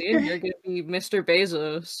Jillian, you're gonna be Mr.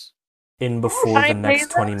 Bezos. before the Fine, next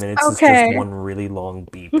Bezos? 20 minutes is Okay. just one really long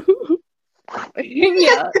beep.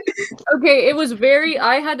 Yeah. Okay, it was very.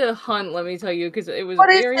 I had to hunt. Let me tell you, because it was What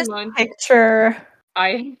is very this much. picture?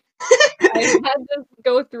 I had to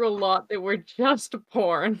go through a lot that were just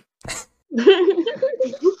porn.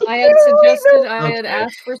 I had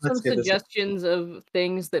asked for some Let's get this. suggestions of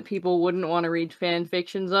things that people wouldn't want to read fan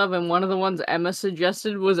fictions of, and one of the ones Emma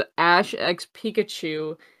suggested was Ash x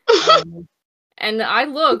Pikachu. And I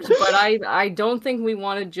looked, but I don't think we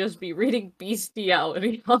want to just be reading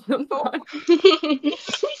bestiality on the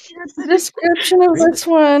podcast. The description of this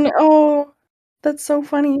one. Oh, that's so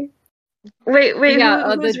funny. Wait,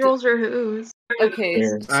 Yeah, whose roles are whose? Okay,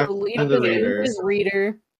 Here, so Leaf I'm the reader. is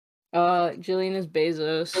reader. Jillian is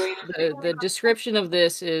Bezos. The description of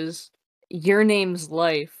this is your name's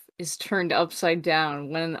life is turned upside down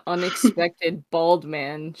when an unexpected bald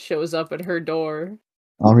man shows up at her door.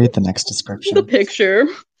 I'll read the next description. The picture.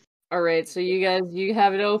 Alright, so you guys, you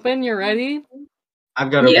have it open? You're ready?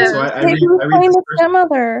 I've got it. Yeah. So I Hey, read. who's I read playing this the first.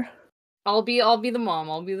 stepmother? I'll be the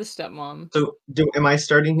mom. I'll be the stepmom. So am I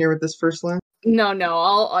starting here with this first line? No,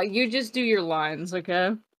 I'll you just do your lines,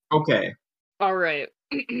 okay? Okay. Alright.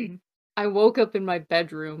 I woke up in my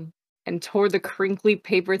bedroom and tore the crinkly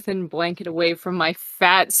paper-thin blanket away from my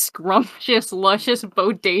fat, scrumptious, luscious,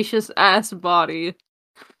 bodacious-ass body.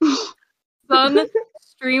 Sun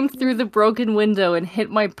streamed through the broken window and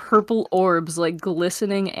hit my purple orbs like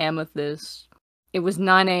glistening amethyst. It was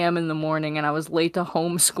 9 a.m. in the morning and I was late to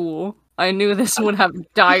homeschool. I knew this would have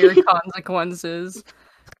dire consequences.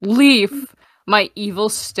 Leaf, my evil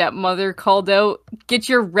stepmother called out, "Get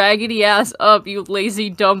your raggedy ass up, you lazy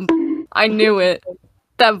dumb." I knew it.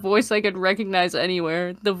 That voice I could recognize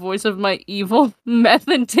anywhere. The voice of my evil,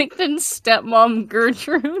 meth-addicted stepmom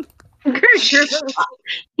Gertrude.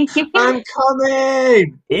 I'm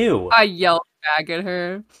coming! Ew. I yelled back at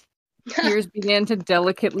her. Tears began to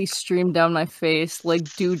delicately stream down my face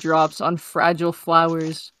like dewdrops on fragile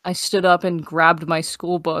flowers. I stood up and grabbed my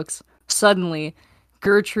school books. Suddenly,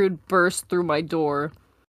 Gertrude burst through my door.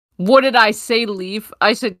 What did I say, Leaf?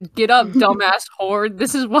 I said, get up, dumbass whore.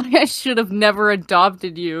 This is why I should have never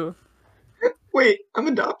adopted you. Wait, I'm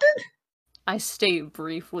adopted? I state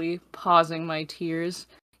briefly, pausing my tears.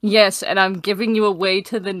 Yes, and I'm giving you away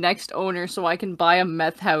to the next owner so I can buy a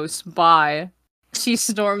meth house. Bye. She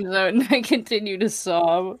storms out and I continue to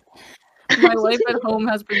sob. My life at home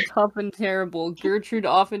has been tough and terrible. Gertrude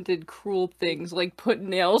often did cruel things, like put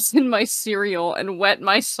nails in my cereal and wet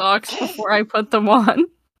my socks before I put them on.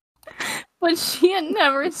 But she had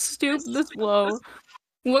never stooped this low.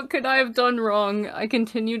 What could I have done wrong? I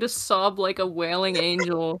continue to sob like a wailing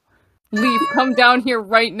angel. Leaf, come down here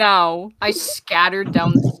right now. I scattered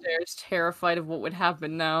down the stairs, terrified of what would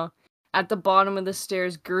happen now. At the bottom of the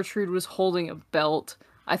stairs, Gertrude was holding a belt.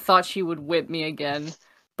 I thought she would whip me again,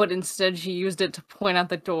 but instead she used it to point at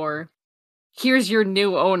the door. Here's your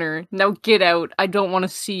new owner. Now get out. I don't want to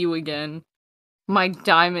see you again. My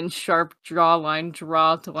diamond-sharp jawline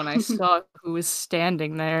dropped when I saw who was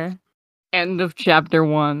standing there. End of chapter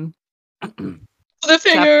 1. The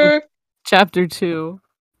finger! Chapter 2.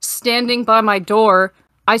 Standing by my door,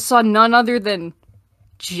 I saw none other than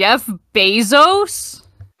Jeff Bezos?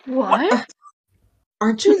 What?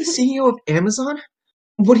 Aren't you the CEO of Amazon?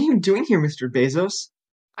 What are you doing here, Mr. Bezos?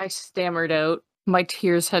 I stammered out. My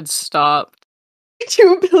tears had stopped.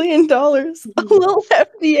 $2 billion. A little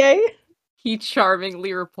FDA. He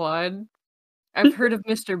charmingly replied. I've heard of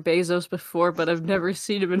Mr. Bezos before, but I've never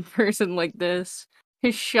seen him in person like this.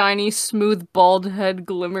 His shiny, smooth, bald head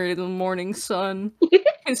glimmered in the morning sun.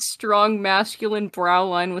 His strong, masculine brow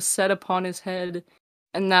line was set upon his head.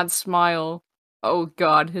 And that smile. Oh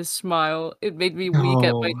god, his smile. It made me weak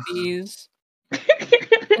at my knees.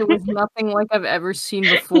 It was nothing like I've ever seen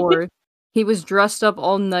before. He was dressed up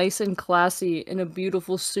all nice and classy in a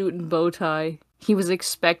beautiful suit and bow tie. He was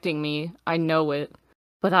expecting me, I know it.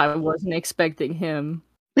 But I wasn't expecting him.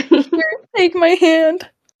 Here, take my hand,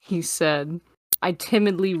 he said. I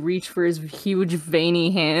timidly reached for his huge, veiny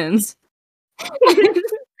hands.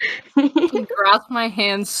 He grasped my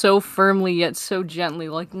hand so firmly yet so gently,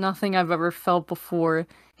 like nothing I've ever felt before.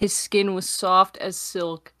 His skin was soft as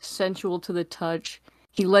silk, sensual to the touch.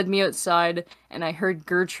 He led me outside, and I heard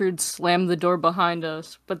Gertrude slam the door behind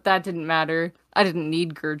us, but that didn't matter. I didn't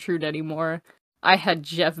need Gertrude anymore. I had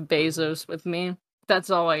Jeff Bezos with me. That's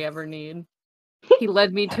all I ever need. He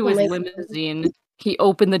led me to his limousine. He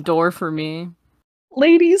opened the door for me.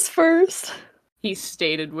 Ladies first, he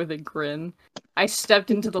stated with a grin. I stepped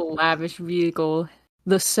into the lavish vehicle,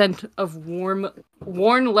 the scent of worn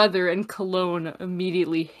leather and cologne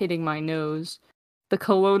immediately hitting my nose. The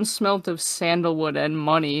cologne smelt of sandalwood and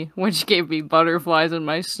money, which gave me butterflies in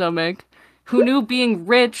my stomach. Who knew being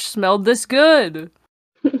rich smelled this good?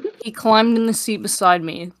 He climbed in the seat beside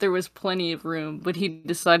me. There was plenty of room, but he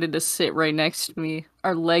decided to sit right next to me.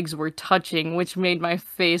 Our legs were touching, which made my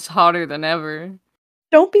face hotter than ever.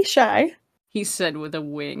 Don't be shy, he said with a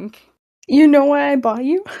wink. You know why I bought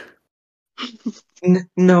you?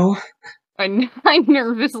 No. I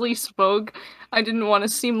nervously spoke. I didn't want to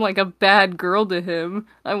seem like a bad girl to him.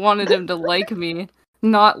 I wanted him to like me,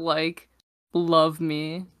 not love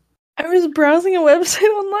me. I was browsing a website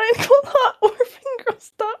online called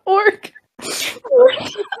hotorphangirls.org.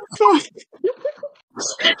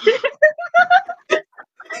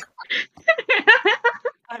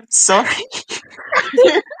 I'm sorry.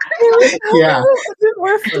 Yeah.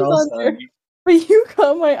 But you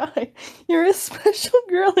caught my eye. You're a special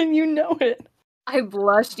girl and you know it. I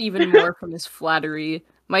blushed even more from his flattery.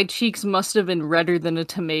 My cheeks must have been redder than a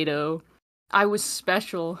tomato. I was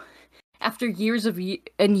special. After years of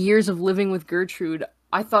years of living with Gertrude,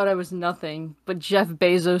 I thought I was nothing, but Jeff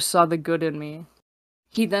Bezos saw the good in me.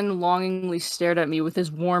 He then longingly stared at me with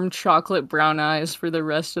his warm chocolate brown eyes for the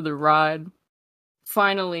rest of the ride.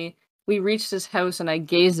 Finally, we reached his house and I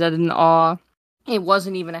gazed at it in awe. It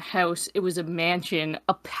wasn't even a house, it was a mansion,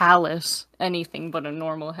 a palace, anything but a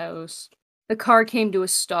normal house. The car came to a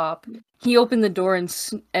stop. He opened the door and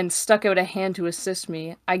stuck out a hand to assist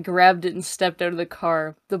me. I grabbed it and stepped out of the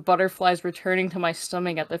car, the butterflies returning to my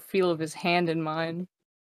stomach at the feel of his hand in mine.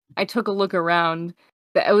 I took a look around.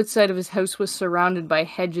 The outside of his house was surrounded by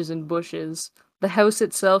hedges and bushes. The house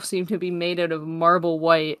itself seemed to be made out of marble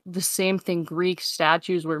white, the same thing Greek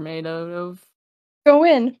statues were made out of. Go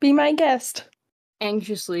in, be my guest.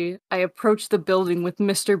 Anxiously, I approached the building with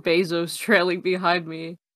Mr. Bezos trailing behind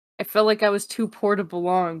me. I felt like I was too poor to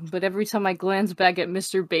belong, but every time I glanced back at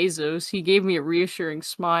Mr. Bezos, he gave me a reassuring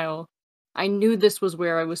smile. I knew this was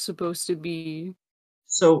where I was supposed to be.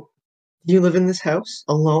 So, do you live in this house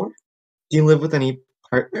alone? Do you live with any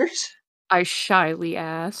partners? I shyly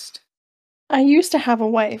asked. I used to have a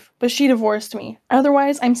wife, but she divorced me.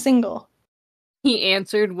 Otherwise, I'm single. He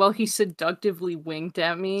answered while he seductively winked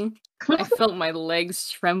at me. I felt my legs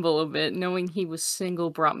tremble a bit, knowing he was single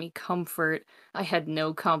brought me comfort. I had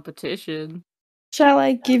no competition. Shall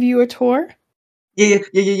I give you a tour?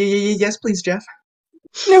 Yes, please, Jeff.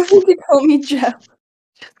 No need to call me Jeff.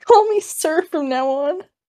 Just call me Sir from now on.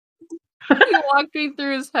 He walked me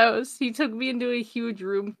through his house. He took me into a huge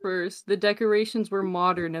room first. The decorations were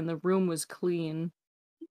modern and the room was clean.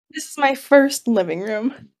 This is my first living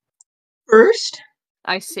room. First?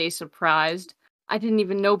 I say, surprised. I didn't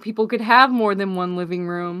even know people could have more than one living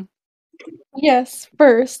room. Yes,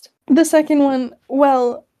 first. The second one,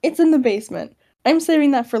 well, it's in the basement. I'm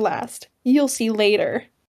saving that for last. You'll see later.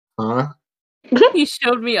 Huh? He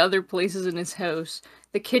showed me other places in his house.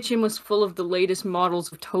 The kitchen was full of the latest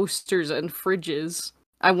models of toasters and fridges.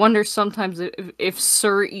 I wonder sometimes if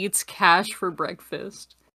Sir eats cash for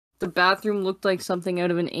breakfast. The bathroom looked like something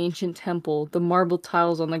out of an ancient temple. The marble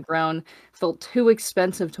tiles on the ground felt too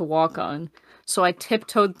expensive to walk on, so I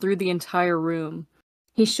tiptoed through the entire room.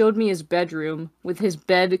 He showed me his bedroom, with his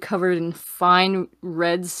bed covered in fine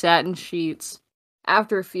red satin sheets.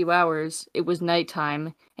 After a few hours, it was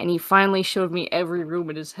nighttime, and he finally showed me every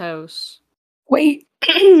room in his house. Wait,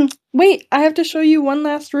 wait, I have to show you one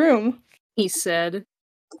last room. He said.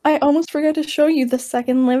 I almost forgot to show you the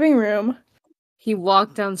second living room. He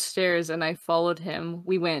walked downstairs and I followed him.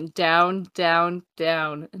 We went down, down,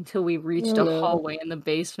 down until we reached a hallway in the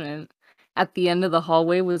basement. At the end of the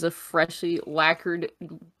hallway was a freshly lacquered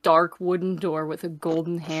dark wooden door with a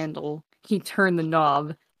golden handle. He turned the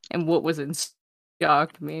knob, and what was inside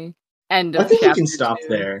shocked me. End of I think chapter you can stop 2.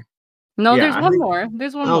 there. No, Yeah, there's one more.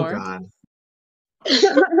 There's one more. Oh god.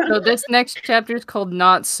 So this next chapter is called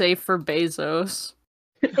Not Safe for Bezos.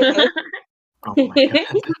 Oh my god.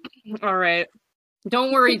 Alright.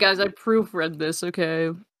 Don't worry, guys, I proofread this,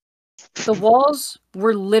 okay? The walls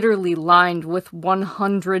were literally lined with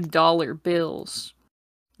 $100 bills.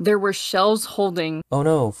 There were shelves holding... Oh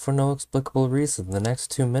no, for no explicable reason, the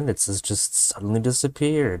next 2 minutes has just suddenly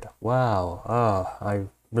disappeared. Wow, I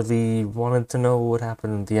really wanted to know what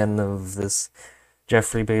happened at the end of this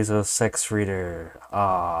Jeffrey Bezos sex reader.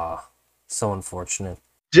 So unfortunate.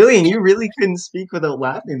 Jillian, you really couldn't speak without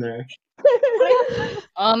laughing there.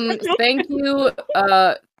 Thank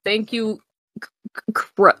you,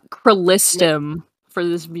 Kralistum, for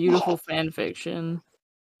this beautiful fanfiction.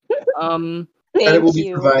 And it will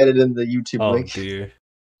be provided in the YouTube link. Oh dear.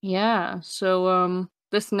 Yeah, so,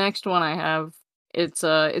 this next one I have, it's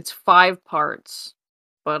 5 parts.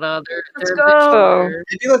 But, they're a bit shorter.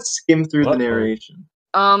 Maybe let's skim through the narration.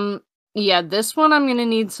 Yeah, this one I'm gonna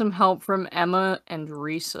need some help from Emma and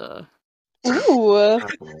Risa. Ooh.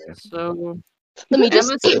 So, Let me just...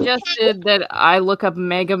 Emma suggested that I look up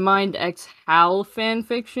Megamind X Hal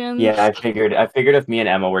fanfiction. Yeah, I figured if me and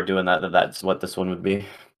Emma were doing that, that's what this one would be.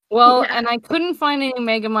 Well, and I couldn't find any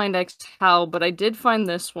Megamind X Hal, but I did find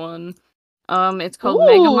this one. It's called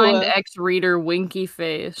Megamind X Reader Winky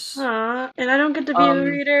Face. Aw, and I don't get to be a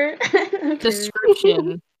reader. Okay.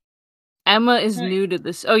 Description. Emma is new to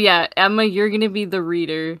this. Oh yeah, Emma, you're gonna be the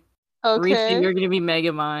reader. Okay. Risa, you're gonna be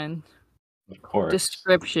Megamind. Of course.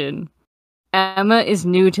 Description. Emma is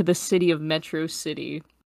new to the city of Metro City.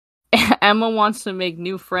 Emma wants to make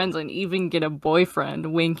new friends and even get a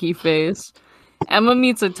boyfriend, winky face. Emma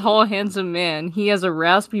meets a tall, handsome man. He has a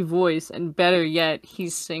raspy voice, and better yet,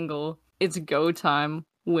 he's single. It's go time,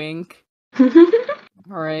 wink.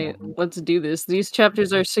 Alright, let's do this. These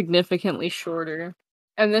chapters are significantly shorter.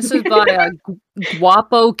 And this is by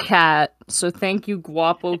Guapo Cat. So thank you,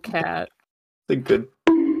 Guapo Cat. It's a good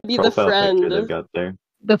Be the friend. they've got there.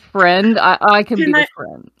 The friend? I can be the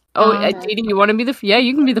friend. Oh, Didi, you want to be the... Yeah,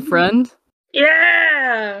 you can be the friend.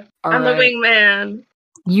 Yeah! I'm the wingman.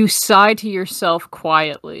 You sigh to yourself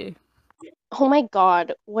quietly. Oh my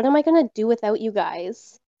god, what am I gonna do without you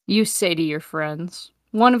guys? You say to your friends.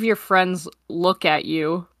 One of your friends look at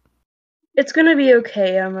you. It's gonna be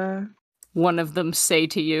okay, Emma. One of them say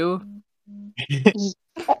to you.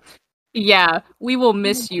 Yeah, we will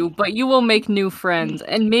miss you, but you will make new friends,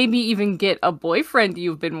 and maybe even get a boyfriend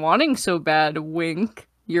you've been wanting so bad, wink.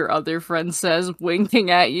 Your other friend says,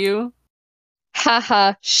 winking at you.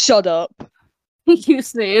 Haha, shut up. You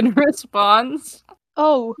say in response.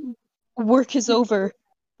 Oh, work is over.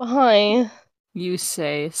 Bye. You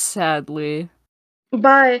say sadly.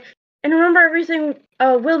 Bye. And remember everything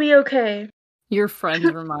will be okay. Your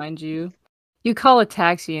friends remind you. You call a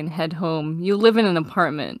taxi and head home. You live in an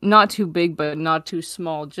apartment. Not too big, but not too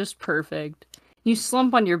small. Just perfect. You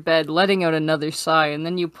slump on your bed, letting out another sigh, and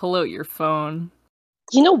then you pull out your phone.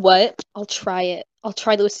 You know what? I'll try it. I'll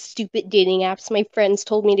try those stupid dating apps my friends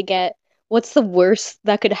told me to get. What's the worst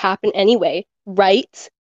that could happen anyway, right?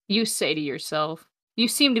 You say to yourself. You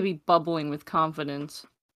seem to be bubbling with confidence.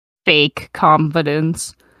 Fake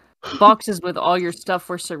confidence. Boxes with all your stuff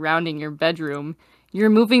were surrounding your bedroom. You're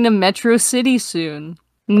moving to Metro City soon.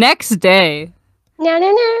 Next day.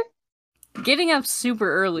 No. Getting up super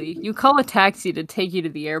early, you call a taxi to take you to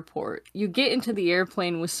the airport. You get into the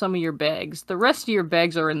airplane with some of your bags. The rest of your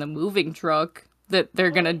bags are in the moving truck that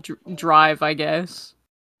they're gonna drive, I guess.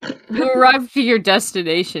 You arrive to your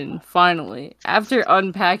destination, finally. After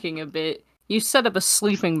unpacking a bit, you set up a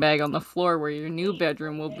sleeping bag on the floor where your new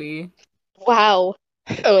bedroom will be. Wow.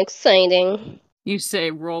 How exciting. You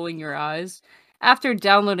say, rolling your eyes. After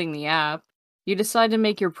downloading the app, you decide to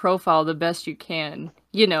make your profile the best you can.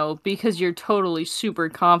 You know, because you're totally super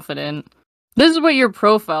confident. This is what your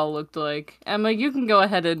profile looked like. Emma, you can go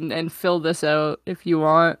ahead and fill this out if you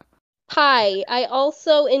want. Hi, I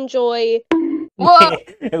also enjoy...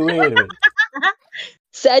 Wait.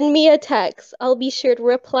 Send me a text. I'll be sure to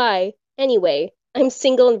reply. Anyway, I'm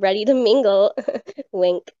single and ready to mingle.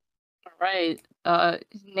 Wink. Alright.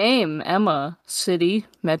 Name, Emma. City,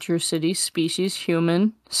 Metro City, species,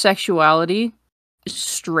 human. Sexuality,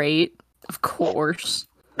 straight, of course.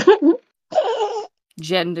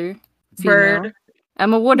 Gender, female. Bird.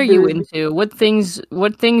 Emma, what are you into? What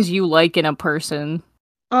things you like in a person?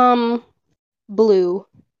 Blue.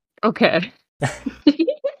 Okay.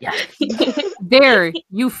 There,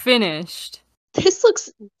 you finished. This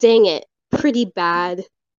looks, dang it, pretty bad.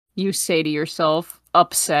 You say to yourself,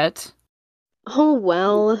 upset. Oh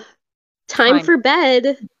well. Time Fine. for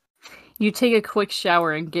bed. You take a quick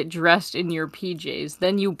shower and get dressed in your PJs.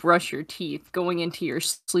 Then you brush your teeth, going into your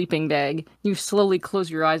sleeping bag. You slowly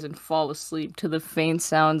close your eyes and fall asleep to the faint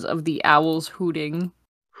sounds of the owls hooting.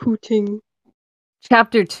 Hooting.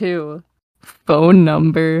 Chapter 2. Phone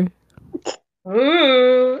number.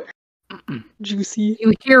 Juicy.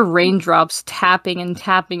 You hear raindrops tapping and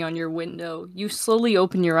tapping on your window. You slowly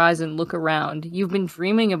open your eyes and look around. You've been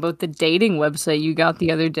dreaming about the dating website you got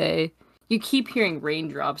the other day. You keep hearing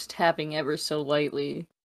raindrops tapping ever so lightly.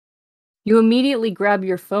 You immediately grab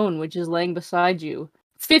your phone, which is laying beside you.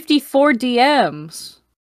 54 DMs!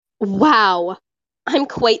 Wow. I'm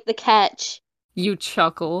quite the catch. You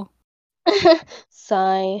chuckle.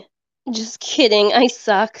 Sigh. Just kidding, I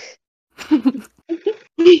suck.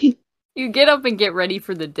 You get up and get ready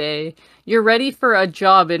for the day. You're ready for a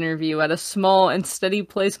job interview at a small and steady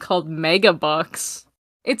place called Megabucks.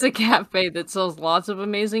 It's a cafe that sells lots of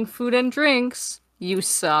amazing food and drinks. You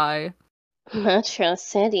sigh. Metro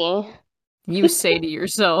City. You say to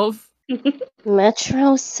yourself.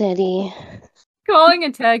 Metro City. Calling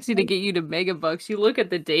a taxi to get you to Megabucks, you look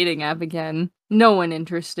at the dating app again. No one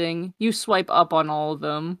interesting. You swipe up on all of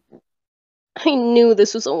them. I knew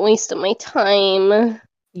this was a waste of my time.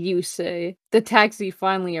 You say. The taxi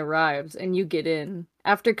finally arrives, and you get in.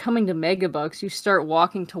 After coming to Megabucks, you start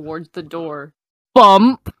walking towards the door.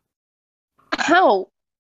 Bump! Ow!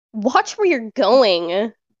 Watch where you're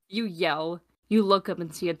going. You yell. You look up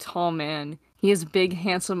and see a tall man. He has big,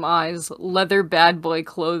 handsome eyes, leather bad boy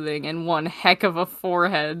clothing, and one heck of a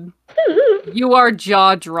forehead. You are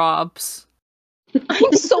jaw drops.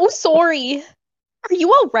 I'm so sorry. Are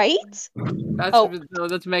you alright?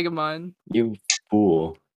 That's Megamon. You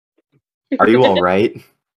fool. Are you alright?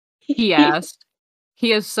 He asked.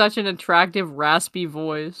 He has such an attractive, raspy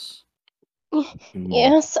voice.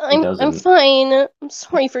 Yes, I'm fine. I'm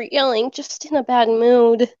sorry for yelling, just in a bad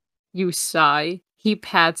mood. You sigh. He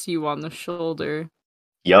pats you on the shoulder.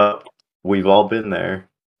 Yup, we've all been there.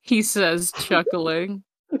 He says, chuckling.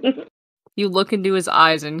 You look into his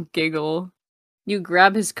eyes and giggle. You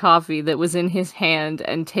grab his coffee that was in his hand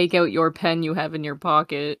and take out your pen you have in your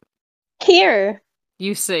pocket. Here.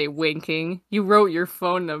 You say, winking. You wrote your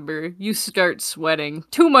phone number. You start sweating.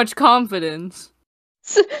 Too much confidence.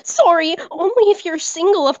 Sorry, only if you're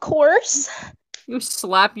single, of course. You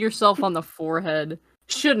slap yourself on the forehead.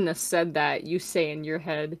 Shouldn't have said that, you say in your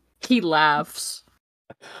head. He laughs.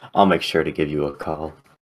 I'll make sure to give you a call.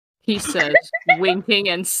 He says, winking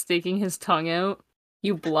and sticking his tongue out.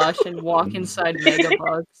 You blush and walk inside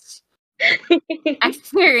Megabucks.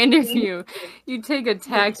 After your interview, you take a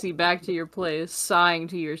taxi back to your place, sighing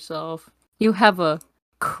to yourself. You have a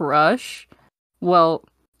crush? Well,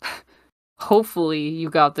 hopefully you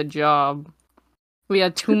got the job. We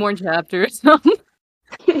had 2 more chapters. Do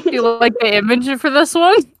you like the image for this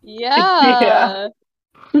one? Yeah.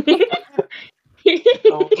 I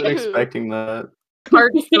wasn't expecting that.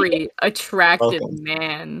 Part 3, Attractive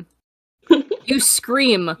Man. You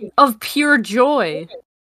scream of pure joy.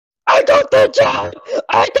 I got the job!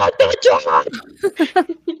 I got the job!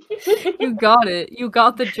 You got it. You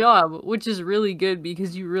got the job, which is really good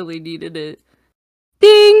because you really needed it.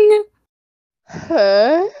 Ding!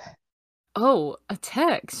 Huh? Oh, a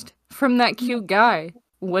text from that cute guy.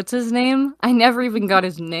 What's his name? I never even got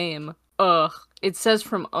his name. Ugh. It says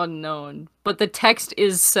from unknown, but the text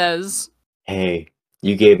says, Hey,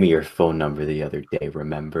 you gave me your phone number the other day,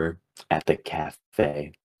 remember? At the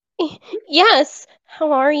cafe. Yes,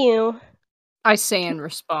 how are you? I say in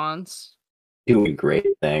response. Doing great,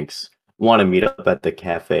 thanks. Want to meet up at the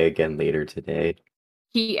cafe again later today?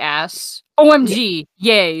 He asks, OMG,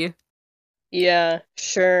 yay. Yeah,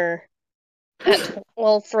 sure.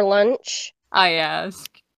 For lunch? I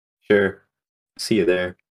ask. Sure. See you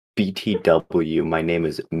there. BTW, my name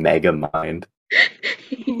is Megamind.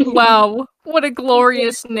 Wow, what a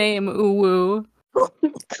glorious name, Uwu.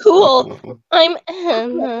 Cool. I'm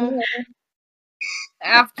Anna.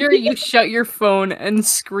 After you shut your phone and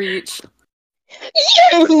screech.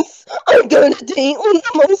 Yes! I'm gonna date with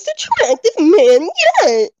the most attractive man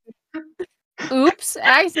yet! Oops,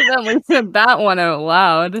 I accidentally said that one out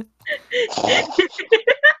loud.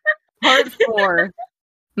 Part 4.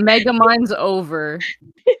 Megamind's over.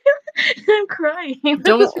 I'm crying.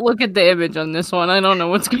 Don't look at the image on this one. I don't know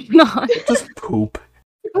what's going on. Just poop.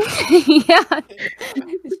 Yeah.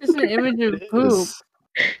 It's just an image of poop.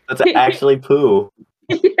 That's actually poo.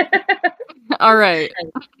 Alright.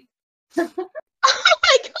 Oh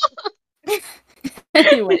my god!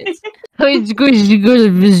 Anyways.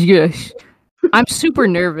 I'm super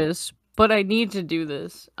nervous, but I need to do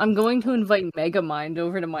this. I'm going to invite Megamind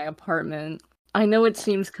over to my apartment. I know it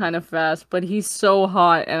seems kind of fast, but he's so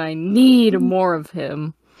hot and I need more of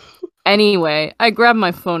him. Anyway, I grab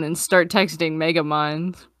my phone and start texting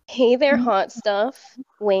Megamind. Hey there, hot stuff.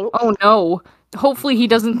 Wink. Oh no. Hopefully he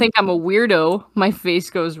doesn't think I'm a weirdo. My face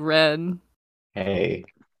goes red. Hey,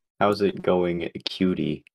 how's it going,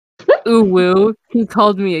 cutie? Ooh woo. He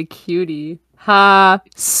called me a cutie. Ha,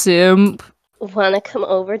 simp. Wanna come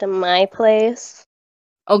over to my place?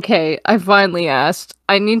 Okay, I finally asked.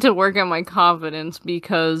 I need to work on my confidence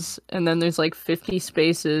because, and then there's like 50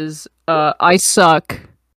 spaces. I suck.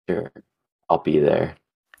 Sure, I'll be there.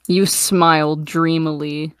 You smiled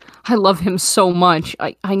dreamily. I love him so much.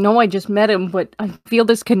 I know I just met him, but I feel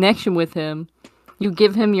this connection with him. You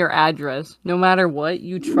give him your address. No matter what,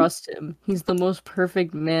 you trust him. He's the most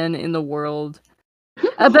perfect man in the world.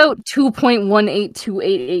 About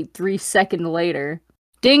 2.1828883 seconds later.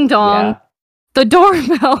 Ding dong. Yeah. The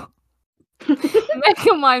doorbell!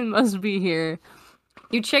 Megamind must be here.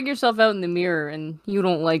 You check yourself out in the mirror and you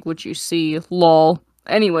don't like what you see. Lol.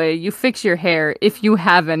 Anyway, you fix your hair, if you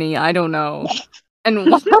have any, I don't know. And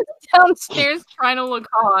walk downstairs trying to look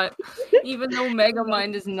hot, even though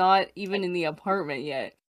Megamind is not even in the apartment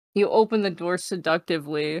yet. You open the door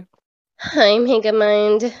seductively. Hi,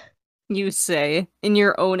 Megamind. You say, in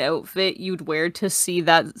your own outfit you'd wear to see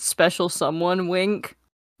that special someone wink.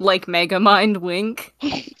 Like Megamind wink.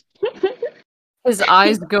 His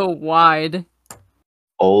eyes go wide.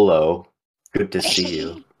 Olo, good to see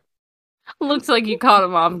you. Looks like you caught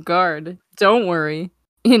him off guard. Don't worry.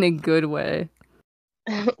 In a good way.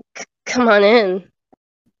 Come on in.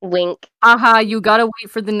 Wink. Aha, you gotta wait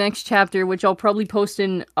for the next chapter, which I'll probably post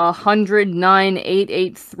in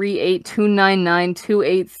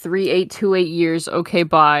 109,883,829,928,3828 years. Okay,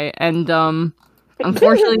 bye. And,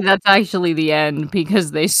 unfortunately, that's actually the end, because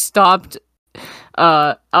they stopped,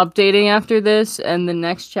 updating after this, and the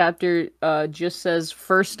next chapter, just says,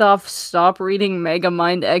 first off, stop reading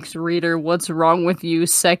Megamind X Reader, what's wrong with you?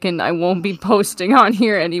 Second, I won't be posting on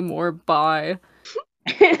here anymore, bye.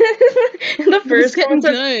 The first getting one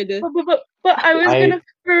says, good. but I was gonna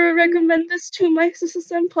recommend this to my sister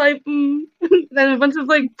senpai. Then a bunch of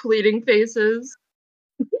like pleading faces.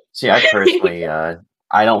 See, I personally, I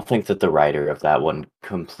don't think that the writer of that one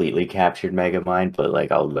completely captured Megamind, but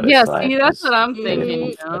like I'll let it slide. See, that's what I'm Give thinking.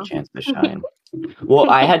 him a chance to shine. Well,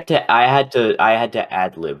 I had to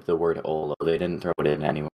ad lib the word Olo. They didn't throw it in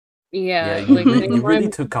anyway. Yeah, you, like you really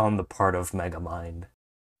took on the part of Megamind.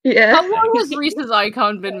 Yeah. How long has Reese's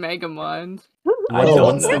icon been Megamind? I don't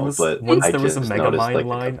once know, there was but once I there was a just noticed, Megamind like, a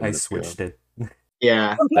line, couple I minutes ago. switched it.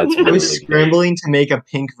 Yeah. That's I was really good. scrambling to make a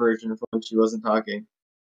pink version for when she wasn't talking.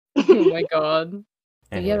 Oh my god.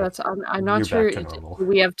 Anyway, Yeah, that's I'm not you're sure. back to normal. Do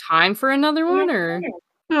we have time for another one or?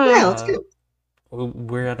 Yeah, let's go.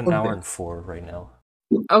 We're at an hour and 4 right now.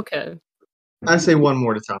 Okay. I'd say one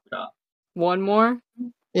more to top it off. One more?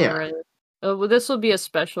 Yeah. Alright. Well, this will be a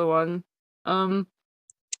special one.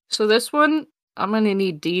 So this one, I'm gonna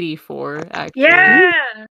need Dee Dee for, actually.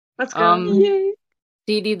 Yeah. Let's go. Yay.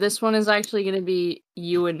 Dee Dee, this one is actually gonna be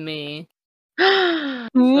you and me.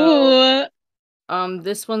 Ooh.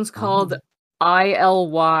 This one's called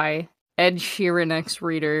ILY, Ed Sheeran X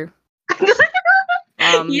Reader.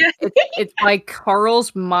 It's by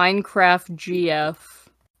Carl's Minecraft GF.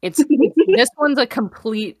 It's this one's a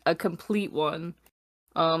complete one.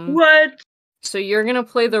 What? So you're gonna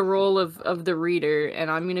play the role of the reader,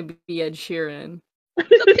 and I'm gonna be Ed Sheeran. The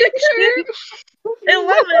picture. I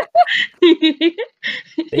love it.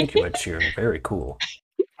 Thank you, Ed Sheeran. Very cool.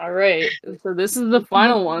 All right, so this is the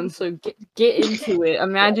final one. So get into it.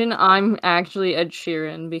 Imagine I'm actually Ed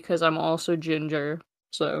Sheeran because I'm also ginger.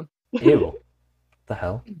 So Ew. The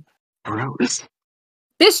hell? Gross.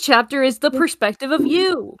 this chapter is the perspective of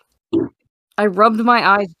you. I rubbed my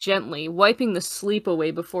eyes gently, wiping the sleep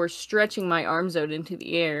away before stretching my arms out into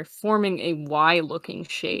the air, forming a Y-looking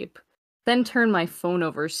shape. Then turned my phone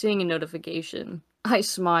over, seeing a notification. I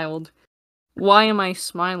smiled. Why am I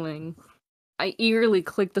smiling? I eagerly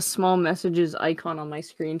clicked the small messages icon on my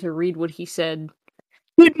screen to read what he said.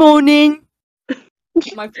 Good morning!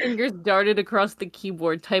 My fingers darted across the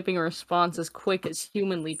keyboard, typing a response as quick as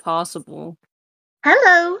humanly possible.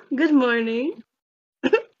 Hello, good morning.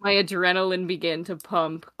 My adrenaline began to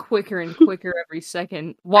pump, quicker and quicker every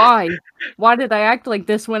second. Why? Why did I act like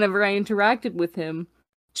this whenever I interacted with him?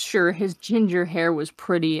 Sure, his ginger hair was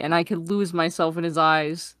pretty, and I could lose myself in his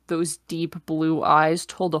eyes. Those deep blue eyes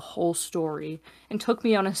told a whole story, and took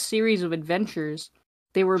me on a series of adventures.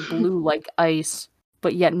 They were blue like ice,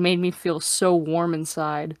 but yet made me feel so warm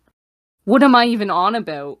inside. What am I even on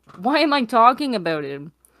about? Why am I talking about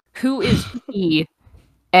him? Who is he?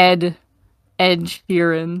 Ed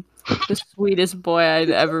Sheeran, the sweetest boy I'd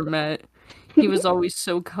ever met. He was always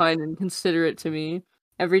so kind and considerate to me.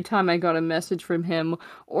 Every time I got a message from him,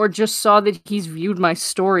 or just saw that he's viewed my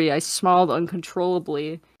story, I smiled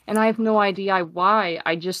uncontrollably. And I have no idea why.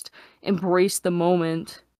 I just embraced the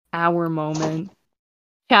moment. Our moment.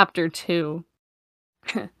 Chapter 2.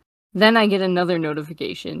 Then I get another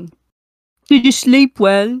notification. Did you sleep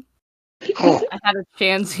well? I had a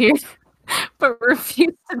chance here, but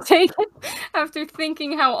refused to take it after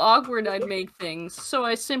thinking how awkward I'd make things, so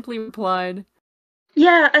I simply replied,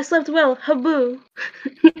 Yeah, I slept well. Haboo.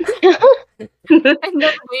 I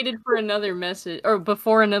never waited for another message, or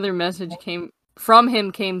before another message came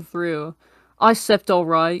through. I slept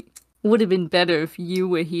alright. Would have been better if you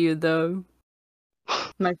were here, though.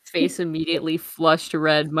 My face immediately flushed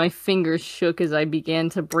red. My fingers shook as I began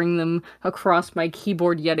to bring them across my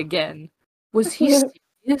keyboard yet again. Was he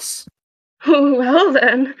serious? Well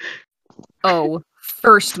then. Oh,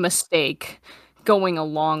 first mistake. Going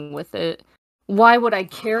along with it. Why would I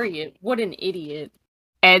carry it? What an idiot.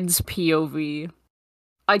 Ed's POV.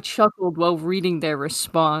 I chuckled while reading their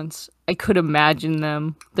response. I could imagine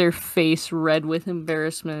them, their face red with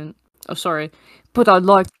embarrassment. Oh, sorry. But I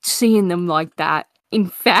liked seeing them like that. In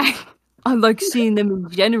fact, I like seeing them in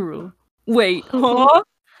general. Wait, huh?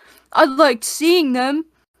 I liked seeing them.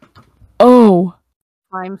 Oh.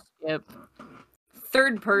 Time skip.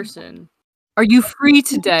 Third person. Are you free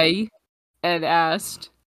today? Ed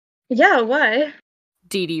asked. Yeah, why?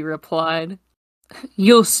 Dee Dee replied.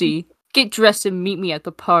 You'll see. Get dressed and meet me at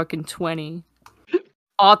the park in 20.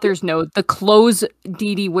 Author's note, the clothes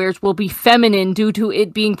Dee Dee wears will be feminine due to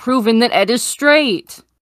it being proven that Ed is straight.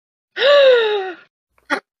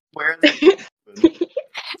 Where are they?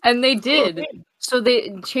 And they did. So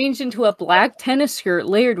they changed into a black tennis skirt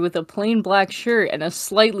layered with a plain black shirt and a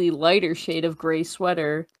slightly lighter shade of gray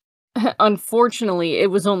sweater. Unfortunately,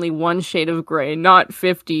 it was only one shade of gray, not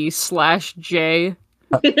 50/J.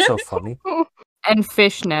 So funny. And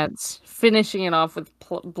fishnets, finishing it off with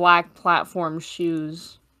black platform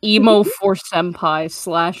shoes. Emo for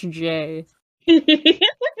senpai/J.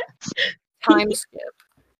 Time skip.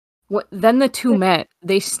 Then the two met.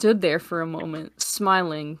 They stood there for a moment,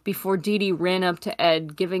 smiling, before Dee Dee ran up to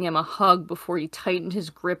Ed, giving him a hug before he tightened his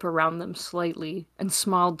grip around them slightly, and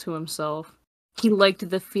smiled to himself. He liked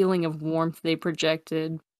the feeling of warmth they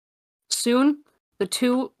projected. Soon, the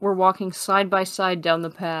two were walking side by side down the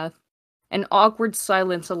path. An awkward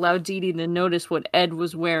silence allowed Dee Dee to notice what Ed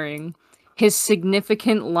was wearing. His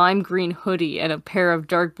significant lime green hoodie and a pair of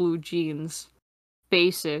dark blue jeans.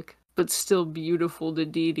 Basic, but still beautiful to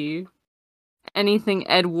Dee Dee. Anything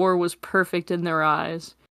Ed wore was perfect in their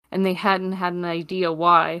eyes, and they hadn't had an idea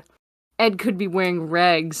why. Ed could be wearing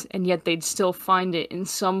rags, and yet they'd still find it in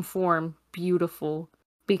some form beautiful,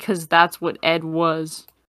 because that's what Ed was.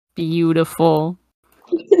 Beautiful.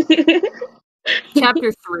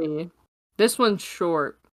 Chapter 3. This one's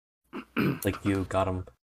short. Like you got him.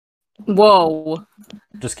 Whoa.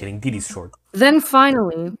 Just kidding. Dee Dee's short. Then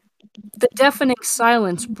finally, The deafening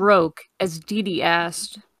silence broke as Dee Dee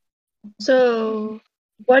asked, So,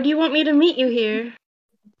 why do you want me to meet you here?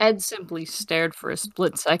 Ed simply stared for a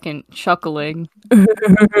split second, chuckling,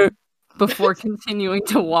 before continuing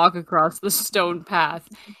to walk across the stone path,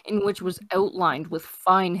 in which was outlined with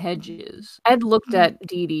fine hedges. Ed looked at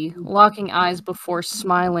Dee Dee, locking eyes before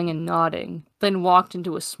smiling and nodding, then walked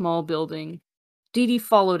into a small building. Dee Dee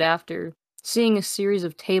followed after, seeing a series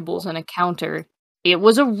of tables and a counter. It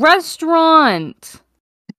was a restaurant!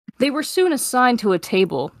 They were soon assigned to a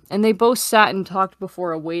table, and they both sat and talked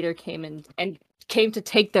before a waiter came in and came to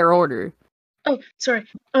take their order. Oh, sorry.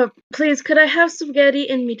 Please, could I have spaghetti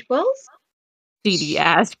and meatballs? Dee Dee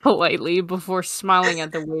asked politely before smiling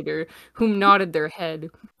at the waiter, whom nodded their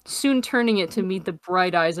head, soon turning it to meet the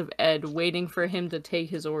bright eyes of Ed, waiting for him to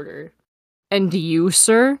take his order. And you,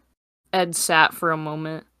 sir? Ed sat for a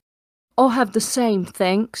moment. I'll have the same,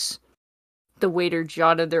 thanks. The waiter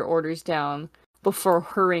jotted their orders down before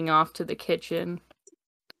hurrying off to the kitchen.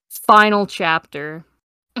 Final chapter.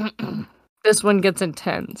 This one gets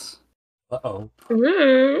intense. Uh-oh.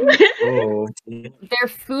 Oh. Their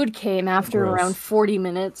food came after Gross. around 40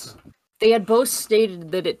 minutes. They had both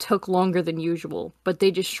stated that it took longer than usual, but they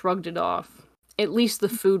just shrugged it off. At least the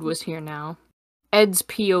food was here now. Ed's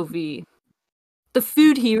POV. The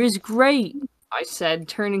food here is great, I said,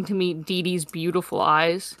 turning to meet Dee Dee's beautiful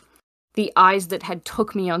eyes. The eyes that had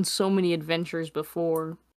took me on so many adventures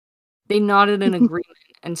before. They nodded in agreement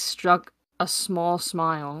and struck a small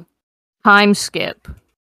smile. Time skip.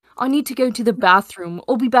 I need to go to the bathroom.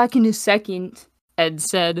 I'll be back in a second, Ed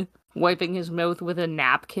said, wiping his mouth with a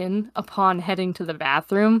napkin upon heading to the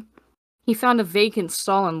bathroom. He found a vacant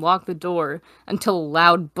stall and locked the door until a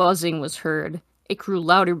loud buzzing was heard. It grew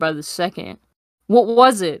louder by the second. What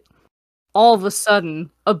was it? All of a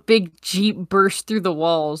sudden, a big Jeep burst through the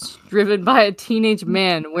walls, driven by a teenage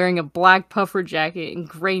man wearing a black puffer jacket and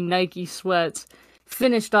gray Nike sweats,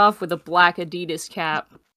 finished off with a black Adidas cap.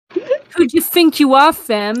 Who do you think you are,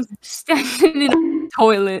 fam? Standing in a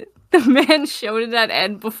toilet. The man shouted at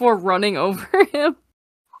Ed before running over him.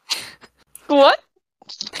 What?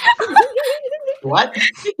 What?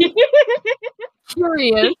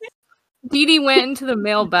 Curious. Dee Dee went into the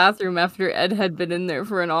male bathroom after Ed had been in there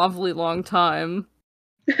for an awfully long time.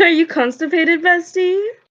 Are you constipated, bestie?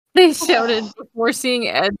 They shouted before seeing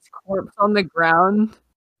Ed's corpse on the ground.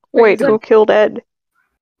 Wait, who killed Ed?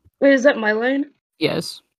 Wait, is that my line?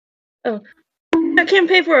 Yes. Oh. I can't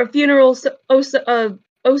pay for a funeral 07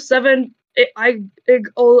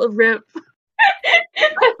 rip.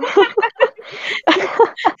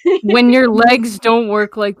 When your legs don't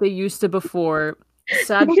work like they used to before.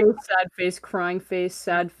 Sad face, crying face,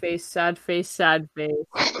 sad face, sad face, sad face.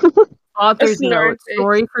 Author's note,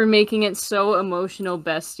 sorry for making it so emotional,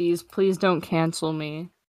 besties. Please don't cancel me.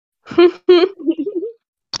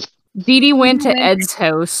 Dee Dee went to Ed's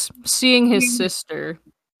house, seeing his sister.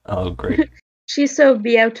 Oh, great. She's so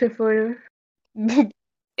beautiful. Dee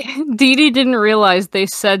Dee didn't realize they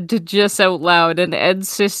said to just out loud, and Ed's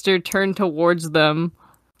sister turned towards them.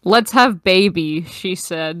 Let's have baby, she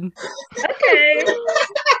said. Okay.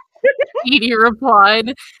 Dee Dee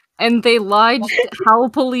replied, and they lied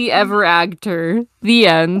happily ever after. The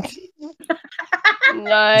end.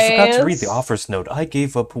 Nice. You forgot to read the author's note. I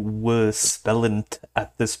gave up spelling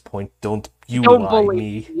at this point. Don't Don't lie bully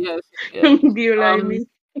me. Yes. You lie me.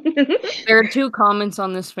 There are 2 comments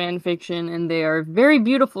on this fanfiction, and they are very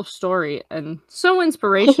beautiful story and so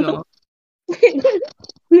inspirational.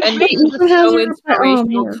 And because of so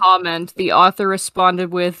inspirational comment, the author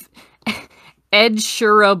responded with, Ed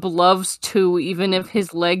Sheeran loves too, even if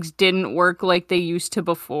his legs didn't work like they used to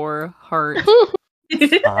before. Heart.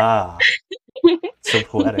 Ah. So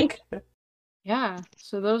poetic. Yeah,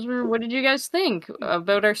 so those were, what did you guys think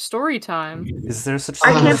about our story time? Is there such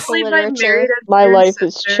I thing can't as believe I'm married. My life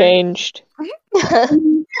has changed.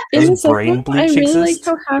 In the does brain second one, I bleach really liked exist?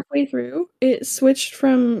 how halfway through it switched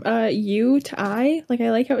from you to I. Like,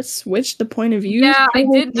 I like how it switched the point of view. Yeah, I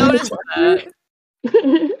did notice that.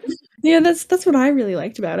 Yeah, that's what I really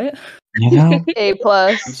liked about it. You know, A+.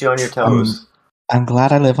 Keeps you on your toes. I'm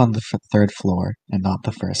glad I live on the third floor and not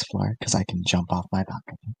the first floor because I can jump off my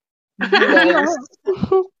balcony. Nice.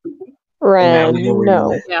 Ren, we know where you no.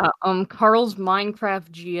 live. Yeah, Carl's Minecraft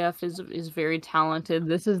GF is very talented.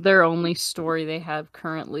 This is their only story they have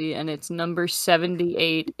currently, and it's number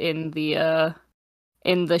 78 in the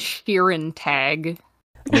Sheeran tag.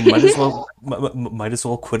 I mean, might as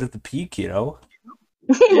well quit at the peak, you know?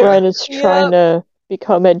 Ren is trying to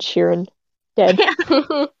become Ed Sheeran. Dead.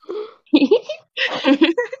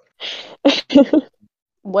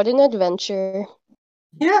 What an adventure.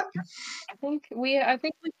 Yeah. I think we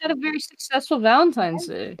had a very successful Valentine's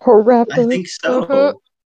Day. Poor rapper. I think so. Mhm.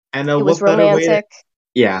 And It was what better way to... romantic.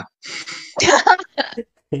 Yeah.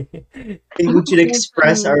 We should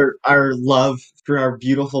express our love for our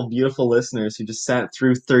beautiful, beautiful listeners who just sat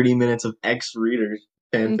through 30 minutes of ex-reader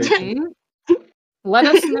fanfiction. Let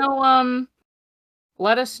us know.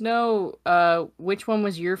 Let us know. Which one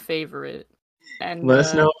was your favorite, and Let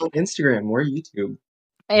us know on Instagram or YouTube.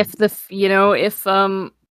 if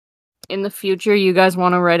in the future you guys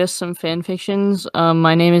want to write us some fan fictions.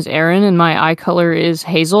 My name is Erin, and my eye color is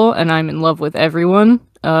hazel, and I'm in love with everyone.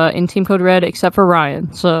 In Team Code Red except for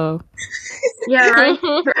Ryan. So Yeah, right.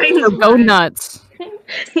 so go nuts.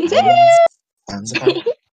 Sounds about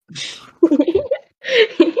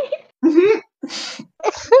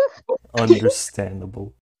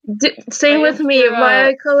Understandable. Same with me. My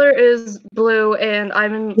eye color is blue, and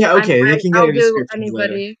Yeah, okay, they can get I'll your do descriptions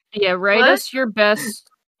later. anybody. Yeah, write What? us your best.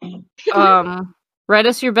 Write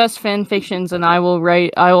us your best fan fictions, and I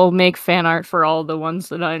will make fan art for all the ones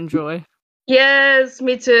that I enjoy. Yes,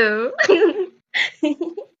 me too.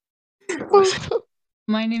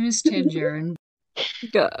 My name is Tangerine.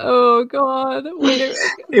 Oh God! Wait.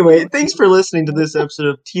 Anyway, thanks for listening to this episode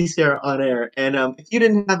of TCR On Air. And if you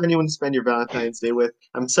didn't have anyone to spend your Valentine's Day with,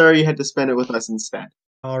 I'm sorry you had to spend it with us instead.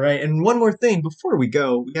 All right, and one more thing before we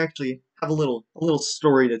go, we actually have a little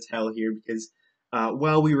story to tell here because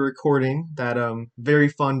while we were recording that very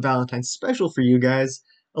fun Valentine's special for you guys,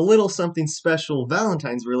 a little something special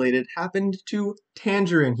Valentine's related happened to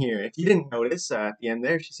Tangerine here. If you didn't notice at the end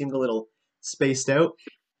there, she seemed a little spaced out.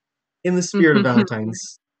 In the spirit of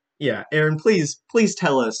Valentine's. Yeah, Erin, please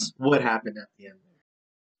tell us what happened at the end.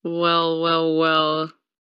 Well.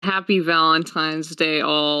 Happy Valentine's Day,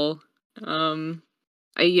 all. The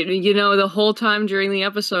whole time during the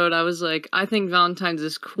episode, I was like, I think Valentine's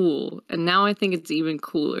is cool, and now I think it's even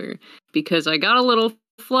cooler because I got a little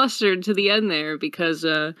flustered to the end there because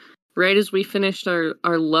right as we finished our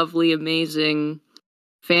lovely, amazing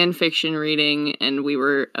fan fiction reading, and we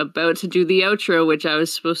were about to do the outro, which I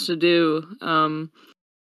was supposed to do,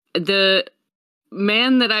 the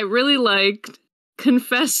man that I really liked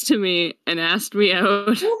confessed to me and asked me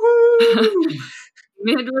out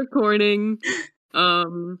mid-recording.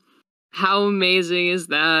 How amazing is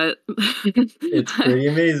that? It's pretty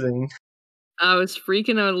amazing. I was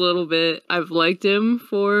freaking out a little bit. I've liked him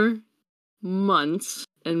for months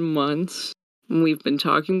and months. We've been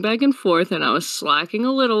talking back and forth, and I was slacking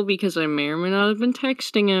a little because I may or may not have been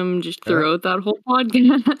texting him just throughout that whole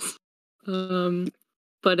podcast.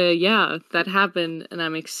 But yeah, that happened, and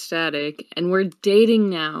I'm ecstatic. And we're dating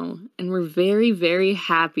now, and we're very, very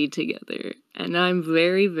happy together. And I'm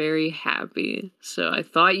very, very happy. So I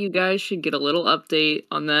thought you guys should get a little update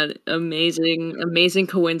on that amazing, amazing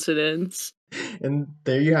coincidence. And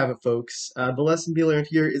there you have it, folks. The lesson to be learned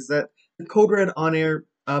here is that the Code Red On Air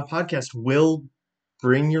podcast will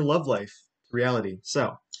bring your love life to reality.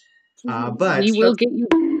 So, but we will get you.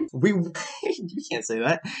 You can't say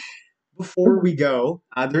that. Before we go,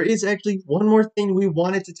 there is actually one more thing we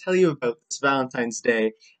wanted to tell you about this Valentine's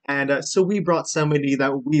Day, and so we brought somebody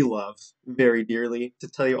that we love very dearly to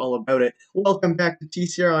tell you all about it. Welcome back to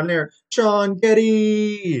TCR On Air, Sean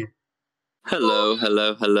Getty! Hello.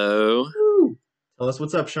 Woo! Tell us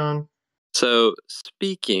what's up, Sean. So,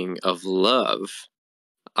 speaking of love,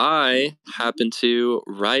 I happen to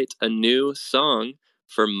write a new song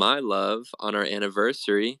for my love on our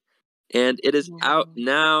anniversary, and it is out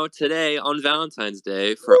now today on Valentine's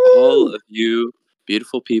Day for all of you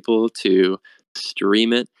beautiful people to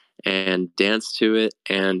stream it and dance to it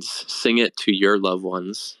and sing it to your loved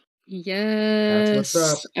ones. Yes. That's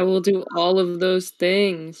what's up. I will do all of those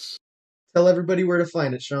things. Tell everybody where to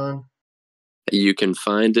find it, Sean. You can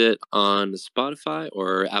find it on Spotify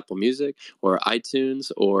or Apple Music or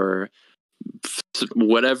iTunes or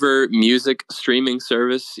whatever music streaming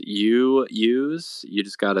service you use. You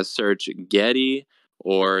just gotta search Getty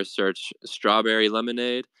or search Strawberry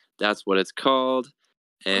Lemonade. That's what it's called.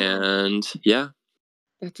 And yeah,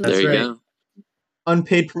 there you go.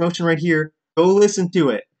 Unpaid promotion right here. Go listen to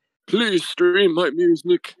it. Please stream my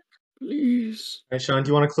music. Please. All right, Sean, do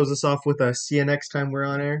you want to close us off with a see you next time we're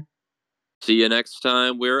on air? See you next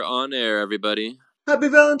time we're on air, everybody. Happy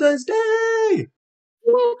Valentine's Day!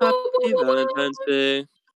 Happy Valentine's Day.